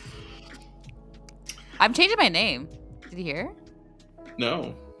 I'm changing my name. Did you hear?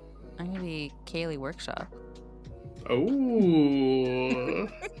 No. I'm gonna be Kaylee Workshop. Oh,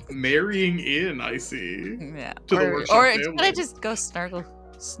 marrying in, I see. Yeah. To the Workshop or family. should I just go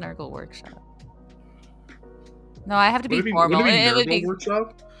Snargle Workshop? No, I have to be Would formal. it would be be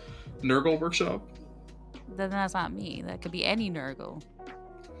Workshop? Nurgle Workshop? Then that's not me. That could be any Nurgle.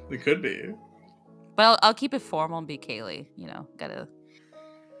 It could be. But I'll keep it formal and be Kaylee. You know, gotta.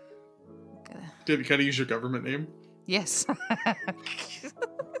 Did you kind of use your government name? Yes.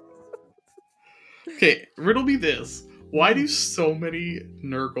 Okay, riddle me this. Why do so many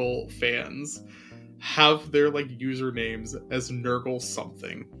Nurgle fans have their like usernames as Nurgle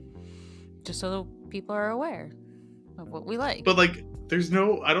something? Just so the people are aware of what we like. But like, there's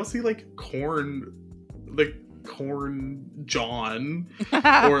no. I don't see like Corn John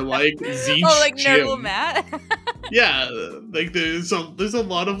or like Zeech like Jim. Nurgle Matt. Yeah, like there's a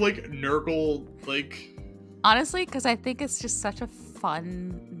lot of like Nurgle like. Honestly, because I think it's just such a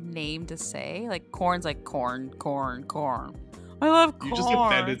fun name to say. Like corn's like corn. I love corn. You just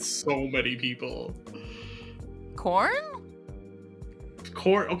offended so many people. Corn?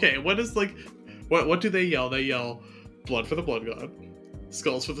 Corn. Okay, what is like, what do they yell? They yell, "Blood for the Blood God,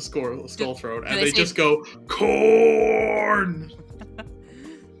 skulls for the skull throat," and they just go corn.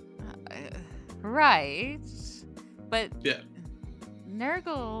 Right, but yeah,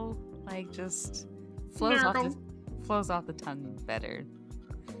 Nurgle like just flows off the tongue better.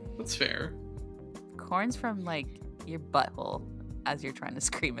 That's fair. Corn's from like your butthole as you're trying to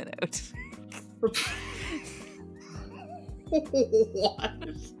scream it out. What?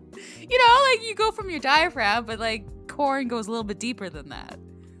 You know, like you go from your diaphragm, but like corn goes a little bit deeper than that.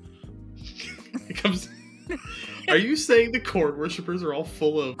 It comes. Are you saying the corn worshippers are all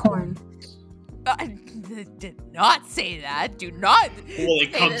full of corn? I did not say that. Do not. Well,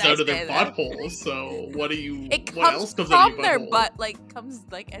 it comes out of their butthole. So what do you? What else comes from out of your their butthole? butt? Like comes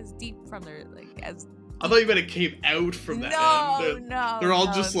like as deep from their like as. I thought you meant it came out from that end. No, they're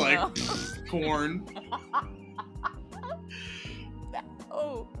all just like corn.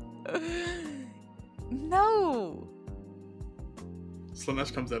 No. No.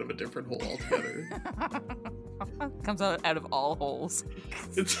 Slanesh comes out of a different hole altogether. Comes out of all holes.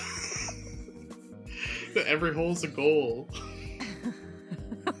 It's every hole's a goal.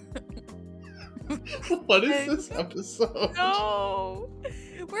 What is this episode? No,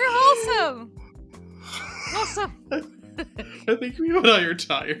 we're wholesome. I think you and I are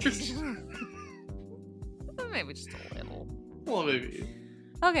tired. Maybe just a little. Well, maybe.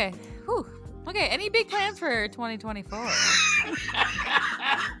 Okay. Whew. Okay. Any big plans for 2024?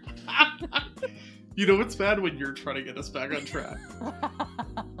 You know what's bad when you're trying to get us back on track.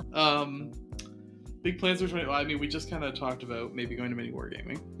 Big plans for 20. Well, I mean, we just kind of talked about maybe going to mini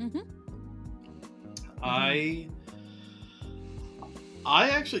wargaming. Mm-hmm. I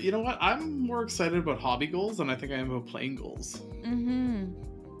actually, you know what? I'm more excited about hobby goals than I think I am about playing goals. Mm-hmm.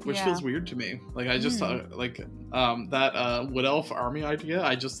 Which feels weird to me. Like I just thought, like that Wood Elf army idea,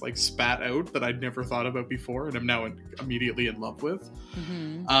 I just like spat out that I'd never thought about before, and I'm now immediately in love with.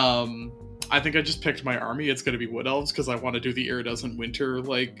 Mm-hmm. I think I just picked my army. It's going to be Wood Elves because I want to do the Iridescent Winter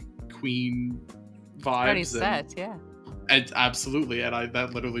like Queen vibes. Already set, yeah. And absolutely, and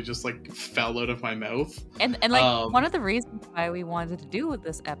that literally just like fell out of my mouth. And like one of the reasons why we wanted to do with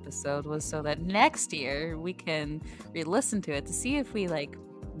this episode was so that next year we can re-listen to it to see if we like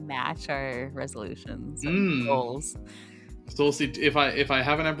match our resolutions and goals. So we'll see if I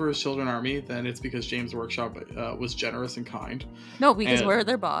have an Emperor's Children army, then it's because James Workshop was generous and kind. No, because we're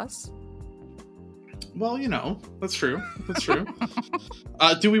their boss. Well, you know, that's true. That's true.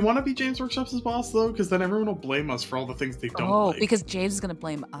 Do we want to be James Workshop's boss, though? Because then everyone will blame us for all the things they don't like. Because James is going to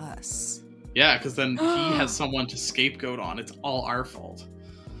blame us. Yeah, because then he has someone to scapegoat on. It's all our fault.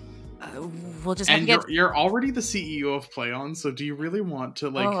 We'll just have you're already the CEO of PlayOn, so do you really want to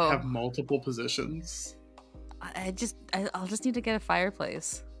like have multiple positions? I'll just need to get a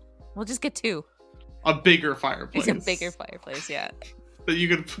fireplace. We'll just get 2. A bigger It's fireplace. a bigger fireplace, yeah. That you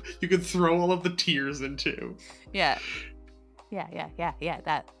could throw all of the tears into. Yeah.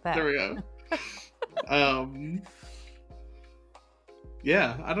 That. There we go.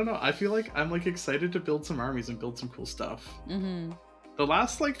 Yeah, I don't know. I feel like I'm like excited to build some armies and build some cool stuff. Mm-hmm. The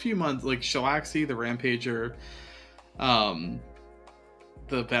last like few months, like Shalaxi, the Rampager,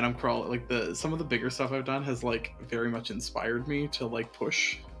 the Venom Crawl, like some of the bigger stuff I've done has like very much inspired me to like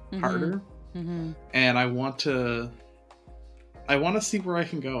push harder. Mm-hmm. And I want to see where I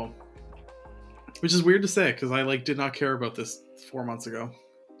can go. Which is weird to say because I like did not care about this 4 months ago.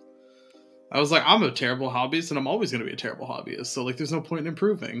 I was like, I'm a terrible hobbyist and I'm always going to be a terrible hobbyist. So like there's no point in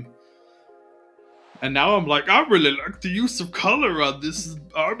improving. And now I'm like, I really like the use of color on this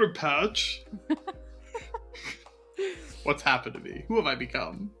armor patch. What's happened to me? Who have I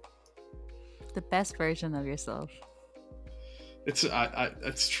become? The best version of yourself. It's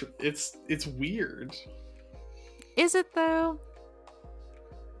weird. Is it though?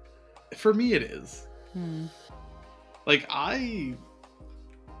 For me, it is. Like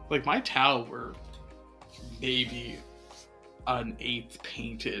my Tau were maybe an 8th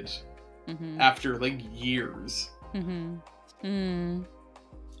painted after like years. And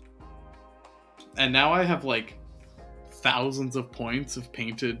now I have like thousands of points of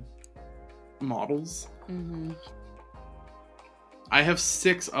painted models. I have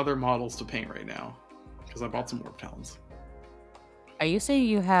 6 other models to paint right now because I bought some Warp Talons. Are you saying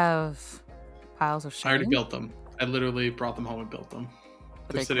you have piles of shame? I already built them. I literally brought them home and built them.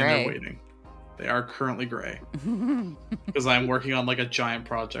 They're sitting there waiting. They are currently gray because I'm working on like a giant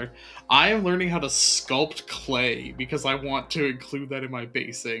project. I am learning how to sculpt clay because I want to include that in my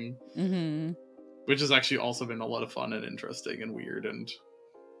basing, which has actually also been a lot of fun and interesting and weird. And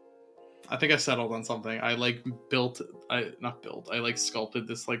I think I settled on something. I like I like sculpted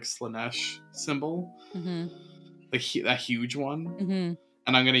this like Slanesh symbol, like that huge one,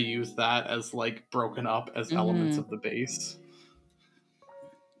 and I'm gonna use that as like broken up as elements of the base.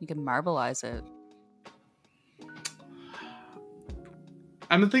 You can marbleize it.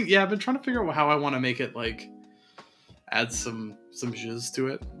 I've been trying to figure out how I want to make it like add some zhuzh to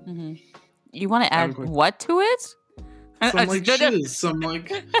it. You want to add what to it? Some like zhuzh, some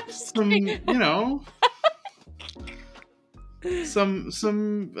you know, some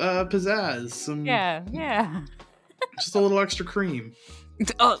pizzazz, some yeah, just a little extra cream.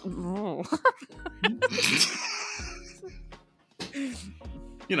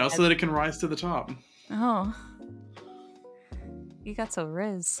 You know, so that it can rise to the top. Oh. You got so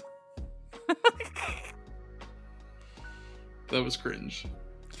riz. That was cringe.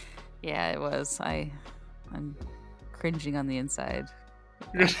 Yeah, it was. I'm cringing on the inside.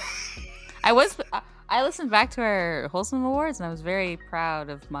 I listened back to our Wholesome Awards and I was very proud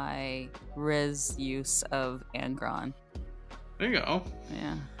of my riz use of Angron. There you go.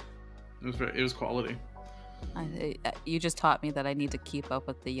 Yeah. It was quality. You just taught me that I need to keep up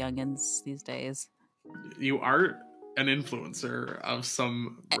with the youngins these days. You are an influencer of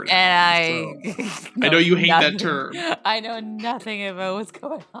some British. And I know you hate that term. I know nothing about what's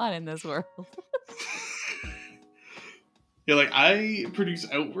going on in this world. Yeah, like I produce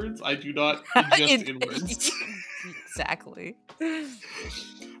outwards. I do not ingest inwards. Exactly.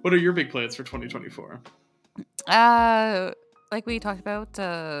 What are your big plans for 2024? Like we talked about,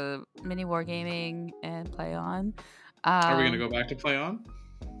 mini wargaming and play on. Are we gonna go back to play on?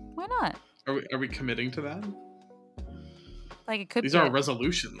 Why not? Are we committing to that? Like it could. These are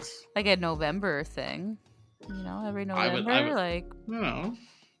resolutions. Like a November thing, you know, every November. I don't know.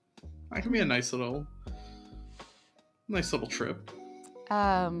 That can be a nice little trip.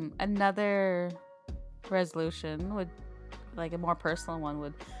 Another resolution would, like a more personal one,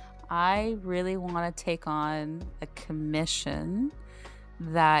 would. I really want to take on a commission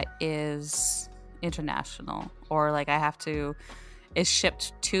that is international, or like is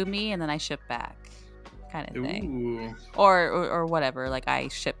shipped to me and then I ship back, kind of thing. Or whatever. Like I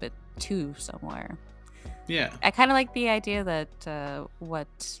ship it to somewhere. Yeah. I kind of like the idea that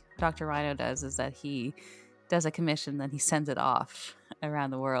what Dr. Rhino does is that he does a commission, then he sends it off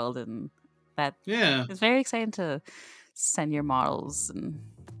around the world, and that is very exciting to send your models and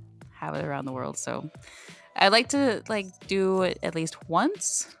have it around the world. So I'd like to do it at least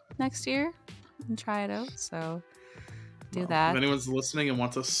once next year and try it out. So do that. If anyone's listening and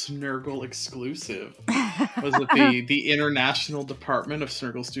wants a Snurgle exclusive, was it the International Department of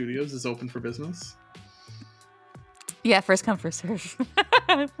Snurgle Studios is open for business? Yeah, first come, first serve.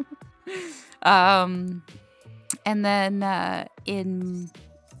 And then in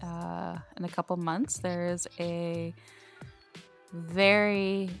a couple months, there is a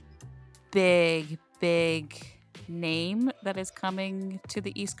very big big name that is coming to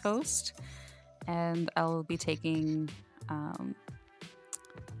the East Coast, and I'll be taking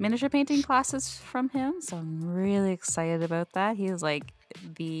miniature painting classes from him. So I'm really excited about that. He is like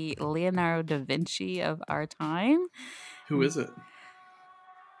the Leonardo da Vinci of our time. Who is it?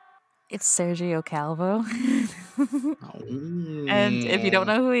 It's Sergio Calvo. Oh. And if you don't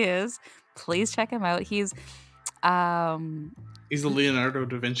know who he is, please check him out. He's He's the Leonardo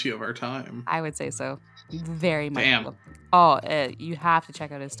da Vinci of our time. I would say so. Very much Damn. so. Oh, you have to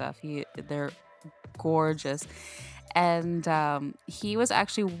check out his stuff. They're gorgeous. And he was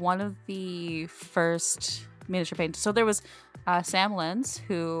actually one of the first miniature painters. So there was Sam Lenz,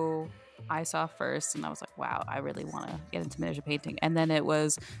 who I saw first, and I was like, wow, I really want to get into miniature painting. And then it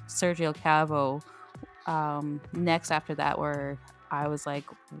was Sergio Cavo next after that, where I was like,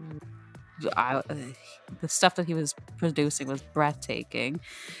 the stuff that he was producing was breathtaking.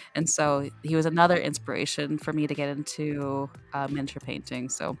 And so he was another inspiration for me to get into miniature painting.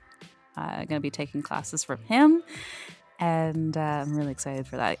 So I'm going to be taking classes from him, and I'm really excited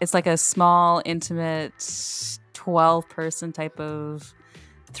for that. It's like a small, intimate, 12-person type of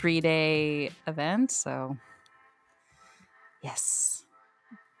 3-day event. So yes,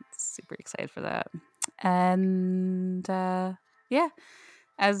 super excited for that. And yeah,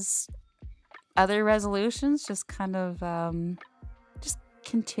 as other resolutions, just kind of just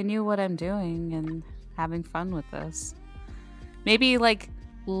continue what I'm doing and having fun with this. Maybe like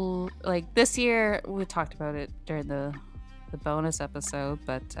this year, we talked about it during the bonus episode,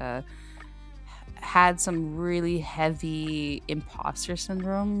 but had some really heavy imposter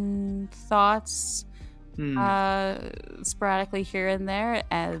syndrome thoughts sporadically here and there,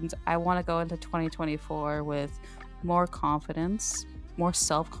 and I want to go into 2024 with more confidence, more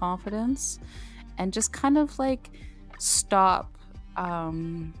self-confidence, and just kind of like stop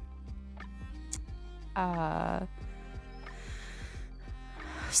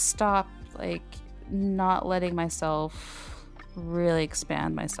like not letting myself really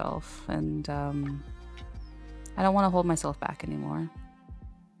expand myself, and I don't want to hold myself back anymore.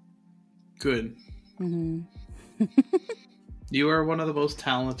 Good. Mm-hmm. You are one of the most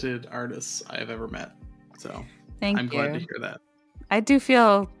talented artists I have ever met, so I'm glad to hear that. I do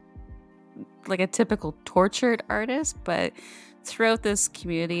feel like a typical tortured artist, but throughout this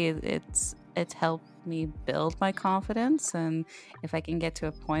community, it's helped me build my confidence. And if I can get to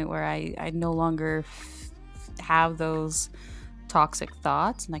a point where I no longer have those toxic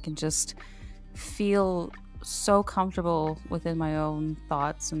thoughts, and I can just feel so comfortable within my own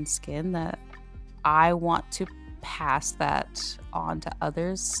thoughts and skin that I want to pass that on to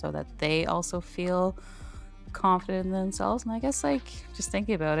others so that they also feel confident in themselves. And I guess, like, just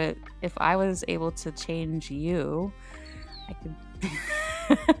thinking about it, if I was able to change you, I could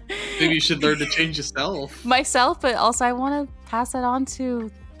maybe you should learn to change myself, but also I want to pass that on to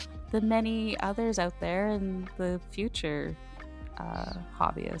the many others out there in the future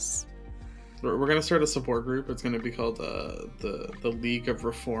hobbyists. We're gonna start a support group. It's gonna be called the League of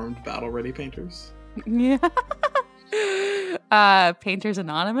Reformed Battle Ready Painters. Yeah. Painters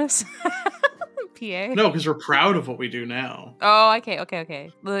Anonymous. PA. No, because we're proud of what we do now. Oh, okay.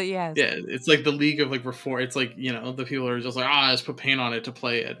 Yes. Yeah, it's like the League of like Reform. It's like, you know, the people are just like, I just put paint on it to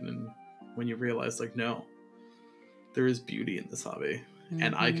play it, and when you realize, like, no, there is beauty in this hobby,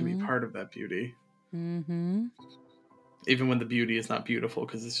 and I can be part of that beauty. Mm-hmm. Even when the beauty is not beautiful,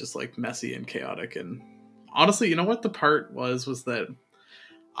 because it's just like messy and chaotic. And honestly, you know what the part was that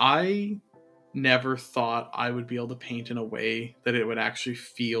I never thought I would be able to paint in a way that it would actually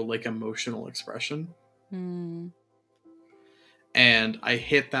feel like emotional expression. And I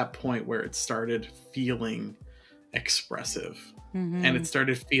hit that point where it started feeling expressive. And it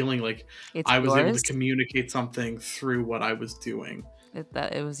started feeling like I was able to communicate something through what I was doing.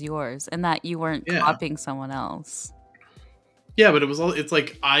 That it was yours, and that you weren't copying someone else. Yeah, but it's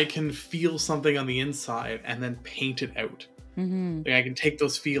like I can feel something on the inside and then paint it out. Like I can take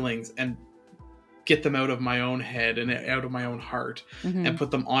those feelings and get them out of my own head and out of my own heart and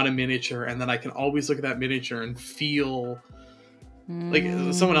put them on a miniature, and then I can always look at that miniature and feel like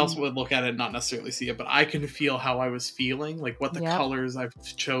someone else would look at it and not necessarily see it, but I can feel how I was feeling, like what the colors I've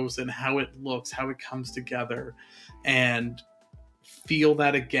chosen, how it looks, how it comes together, and feel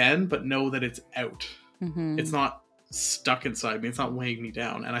that again, but know that it's out. It's not stuck inside me, it's not weighing me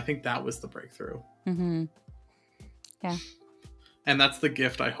down. And I think that was the breakthrough. Yeah. And that's the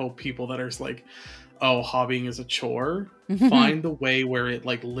gift I hope people that are like, oh, hobbying is a chore, find the way where it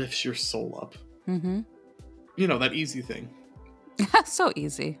like lifts your soul up. You know, that easy thing. So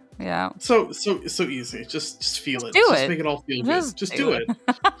easy. Yeah. So easy. Just feel Just it. do Just it. make it all feel good. Just Just do do it.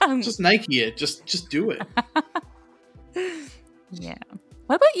 it. Just Nike it. Just do it. Yeah.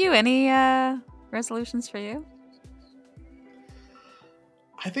 What about you? Any resolutions for you?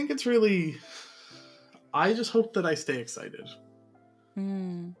 I think it's really. I just hope that I stay excited.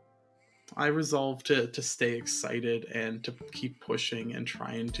 Mm. I resolve to stay excited and to keep pushing and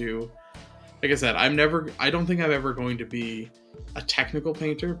trying to. Like I said, I don't think I'm ever going to be a technical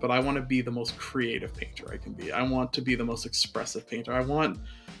painter, but I want to be the most creative painter I can be. I want to be the most expressive painter. I want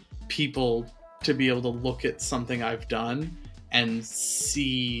people to be able to look at something I've done and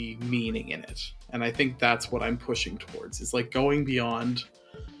see meaning in it. And I think that's what I'm pushing towards. Is like going beyond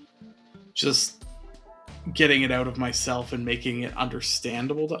just getting it out of myself and making it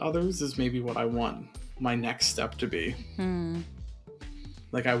understandable to others is maybe what I want my next step to be. Mm.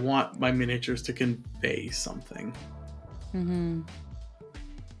 Like I want my miniatures to convey something. Mm-hmm.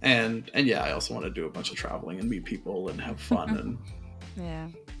 And yeah, I also want to do a bunch of traveling and meet people and have fun. And Yeah.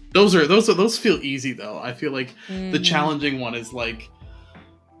 those feel easy though. I feel like the Mm-hmm. challenging one is like,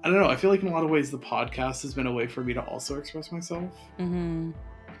 I don't know. I feel like in a lot of ways the podcast has been a way for me to also express myself. Mm-hmm.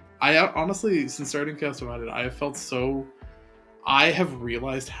 I honestly, since starting Chaos Divided, I have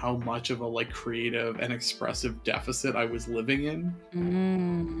realized how much of a like creative and expressive deficit I was living in.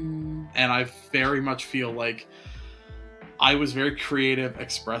 Mm-hmm. And I very much feel like I was very creative,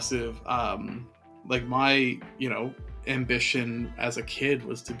 expressive. Like my, ambition as a kid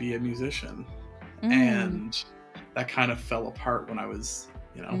was to be a musician. And that kind of fell apart when I was,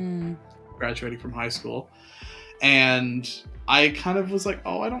 graduating from high school. And I kind of was like,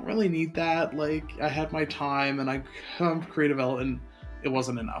 oh, I don't really need that. Like, I had my time and I have creative element. It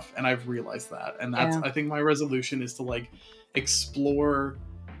wasn't enough. And I've realized that. And that's, I think my resolution is to like explore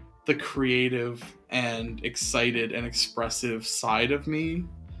the creative and excited and expressive side of me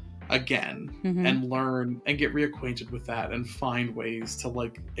again and learn and get reacquainted with that and find ways to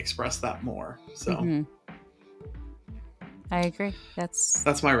like express that more. So I agree.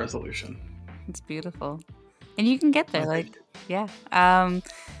 That's my resolution. It's beautiful. And you can get there. Oh, like, yeah.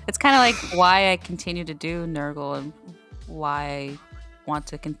 It's kind of like why I continue to do Nurgle and why I want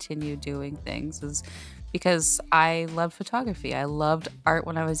to continue doing things is because I loved photography. I loved art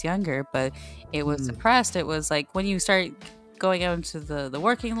when I was younger, but it was suppressed. It was like when you start going out into the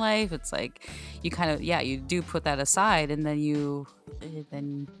working life, it's like you kind of, you do put that aside and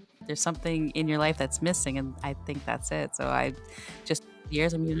then there's something in your life that's missing. And I think that's it. So I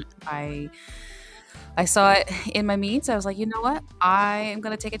saw it in my means. I was like, you know what? I am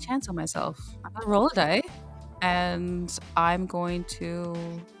going to take a chance on myself. I'm going to roll a die and I'm going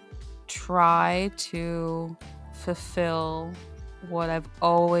to try to fulfill what I've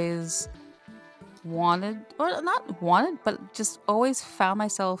always wanted, or not wanted, but just always found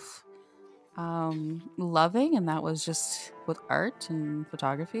myself loving. And that was just with art and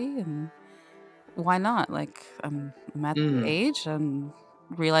photography. And why not? Like, I'm at the age and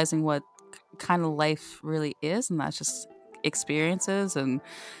realizing what kind of life really is, and that's just experiences and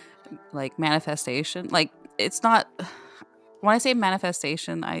like manifestation. Like, it's not, when I say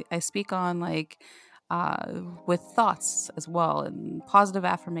manifestation, I speak on like with thoughts as well and positive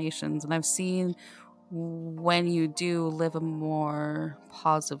affirmations. And I've seen when you do live a more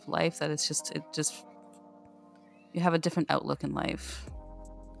positive life that you have a different outlook in life.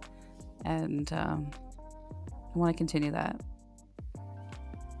 And I want to continue that.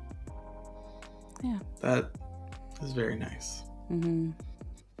 Yeah. That is very nice. I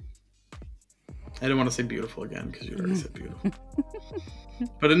didn't want to say beautiful again because you already said beautiful.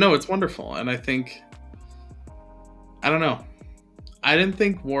 But no, it's wonderful. And I think, I don't know. I didn't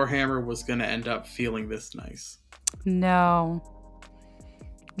think Warhammer was going to end up feeling this nice. No.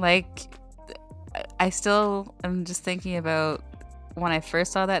 Like, I still am just thinking about when I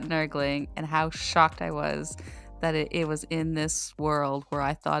first saw that Nurgling and how shocked I was that it was in this world where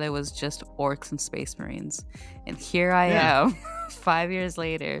I thought it was just orcs and space marines. And here I am 5 years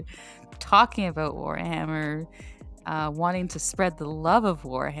later talking about Warhammer, wanting to spread the love of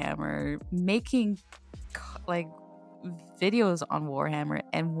Warhammer, making like videos on Warhammer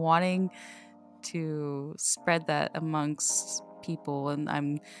and wanting to spread that amongst people. And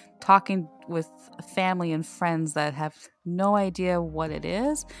I'm talking with family and friends that have no idea what it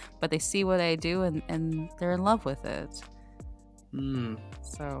is, but they see what I do and they're in love with it.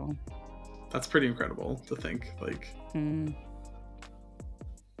 So that's pretty incredible to think. Like,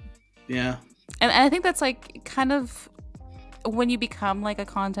 yeah. And I think that's like kind of when you become like a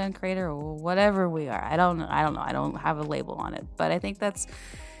content creator or whatever we are. I don't know. I don't have a label on it, but I think that's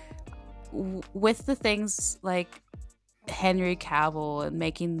with the things like Henry Cavill and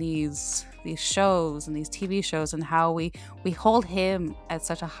making these shows and these TV shows, and how we hold him at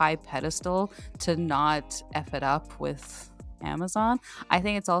such a high pedestal to not F it up with Amazon. I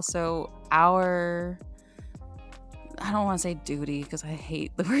think it's also our, I don't want to say duty because I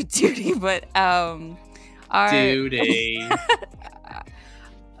hate the word duty, but our Duty.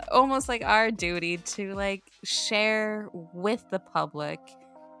 almost like our duty to like share with the public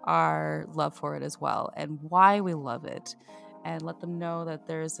our love for it as well, and why we love it, and let them know that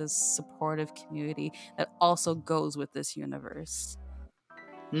there's this supportive community that also goes with this universe.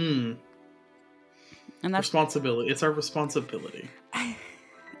 And that's responsibility. It's our responsibility.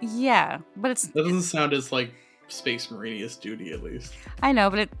 Yeah, but that doesn't sound as like Space Marinius duty, at least. I know,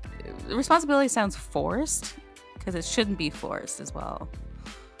 but responsibility sounds forced, because it shouldn't be forced as well.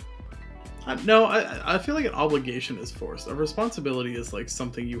 No, I feel like an obligation is forced. A responsibility is like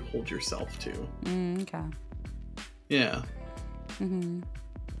something you hold yourself to. Okay. Yeah. Mm-hmm.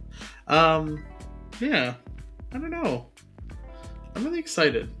 Yeah. I don't know. I'm really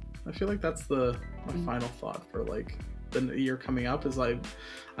excited. I feel like that's my final thought for like the year coming up is I'm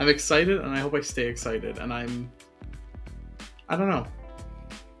excited, and I hope I stay excited, and I don't know.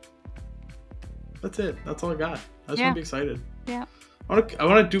 That's it. That's all I got. I just want to be excited. Yeah. I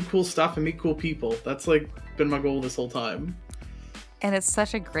want to do cool stuff and meet cool people. That's like been my goal this whole time. And it's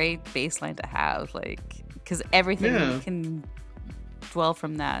such a great baseline to have, like, because everything can dwell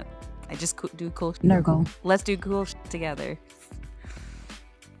from that. I just do cool. Nurgle. Let's do cool together.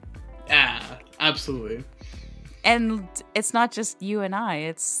 Yeah, absolutely. And it's not just you and I.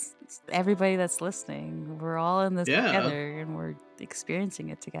 It's everybody that's listening. We're all in this together, and we're experiencing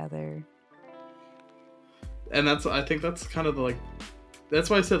it together. And I think that's kind of the that's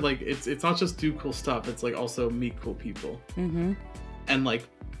why I said like it's not just do cool stuff. It's like also meet cool people, and like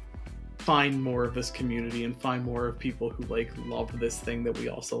find more of this community and find more of people who like love this thing that we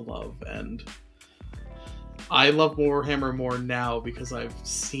also love. And I love Warhammer more now because I've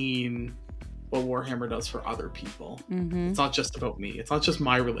seen what Warhammer does for other people. It's not just about me. It's not just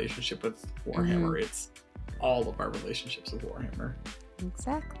my relationship with Warhammer. It's all of our relationships with Warhammer.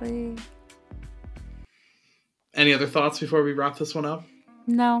 Exactly. Any other thoughts before we wrap this one up?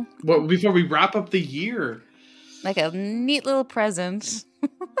 No. Well, before we wrap up the year. Like a neat little present.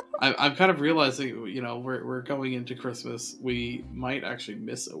 I'm kind of realizing, we're going into Christmas. We might actually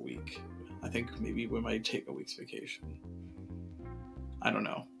miss a week. I think maybe we might take a week's vacation. I don't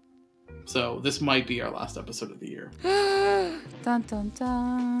know. So this might be our last episode of the year. Dun dun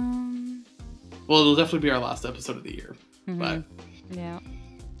dun. Well, it'll definitely be our last episode of the year. But yeah.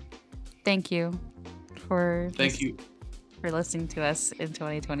 Thank you for listening to us in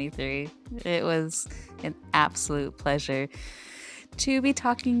 2023. It was an absolute pleasure to be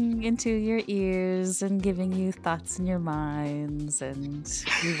talking into your ears and giving you thoughts in your minds, and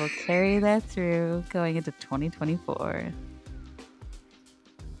we will carry that through going into 2024.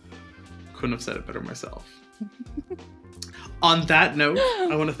 Couldn't have said it better myself. On that note,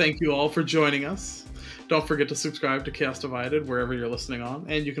 I want to thank you all for joining us. Don't forget to subscribe to Chaos Divided wherever you're listening on,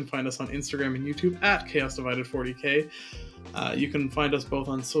 and you can find us on Instagram and YouTube at Chaos Divided 40K. You can find us both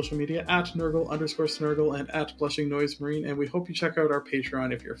on social media at Nurgle_Snurgle and at Blushing Noise Marine, and we hope you check out our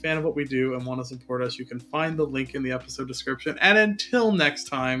Patreon. If you're a fan of what we do and want to support us, you can find the link in the episode description. And until next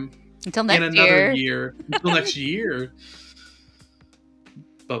time, until next in another year, until next year,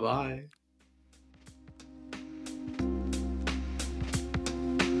 bye-bye.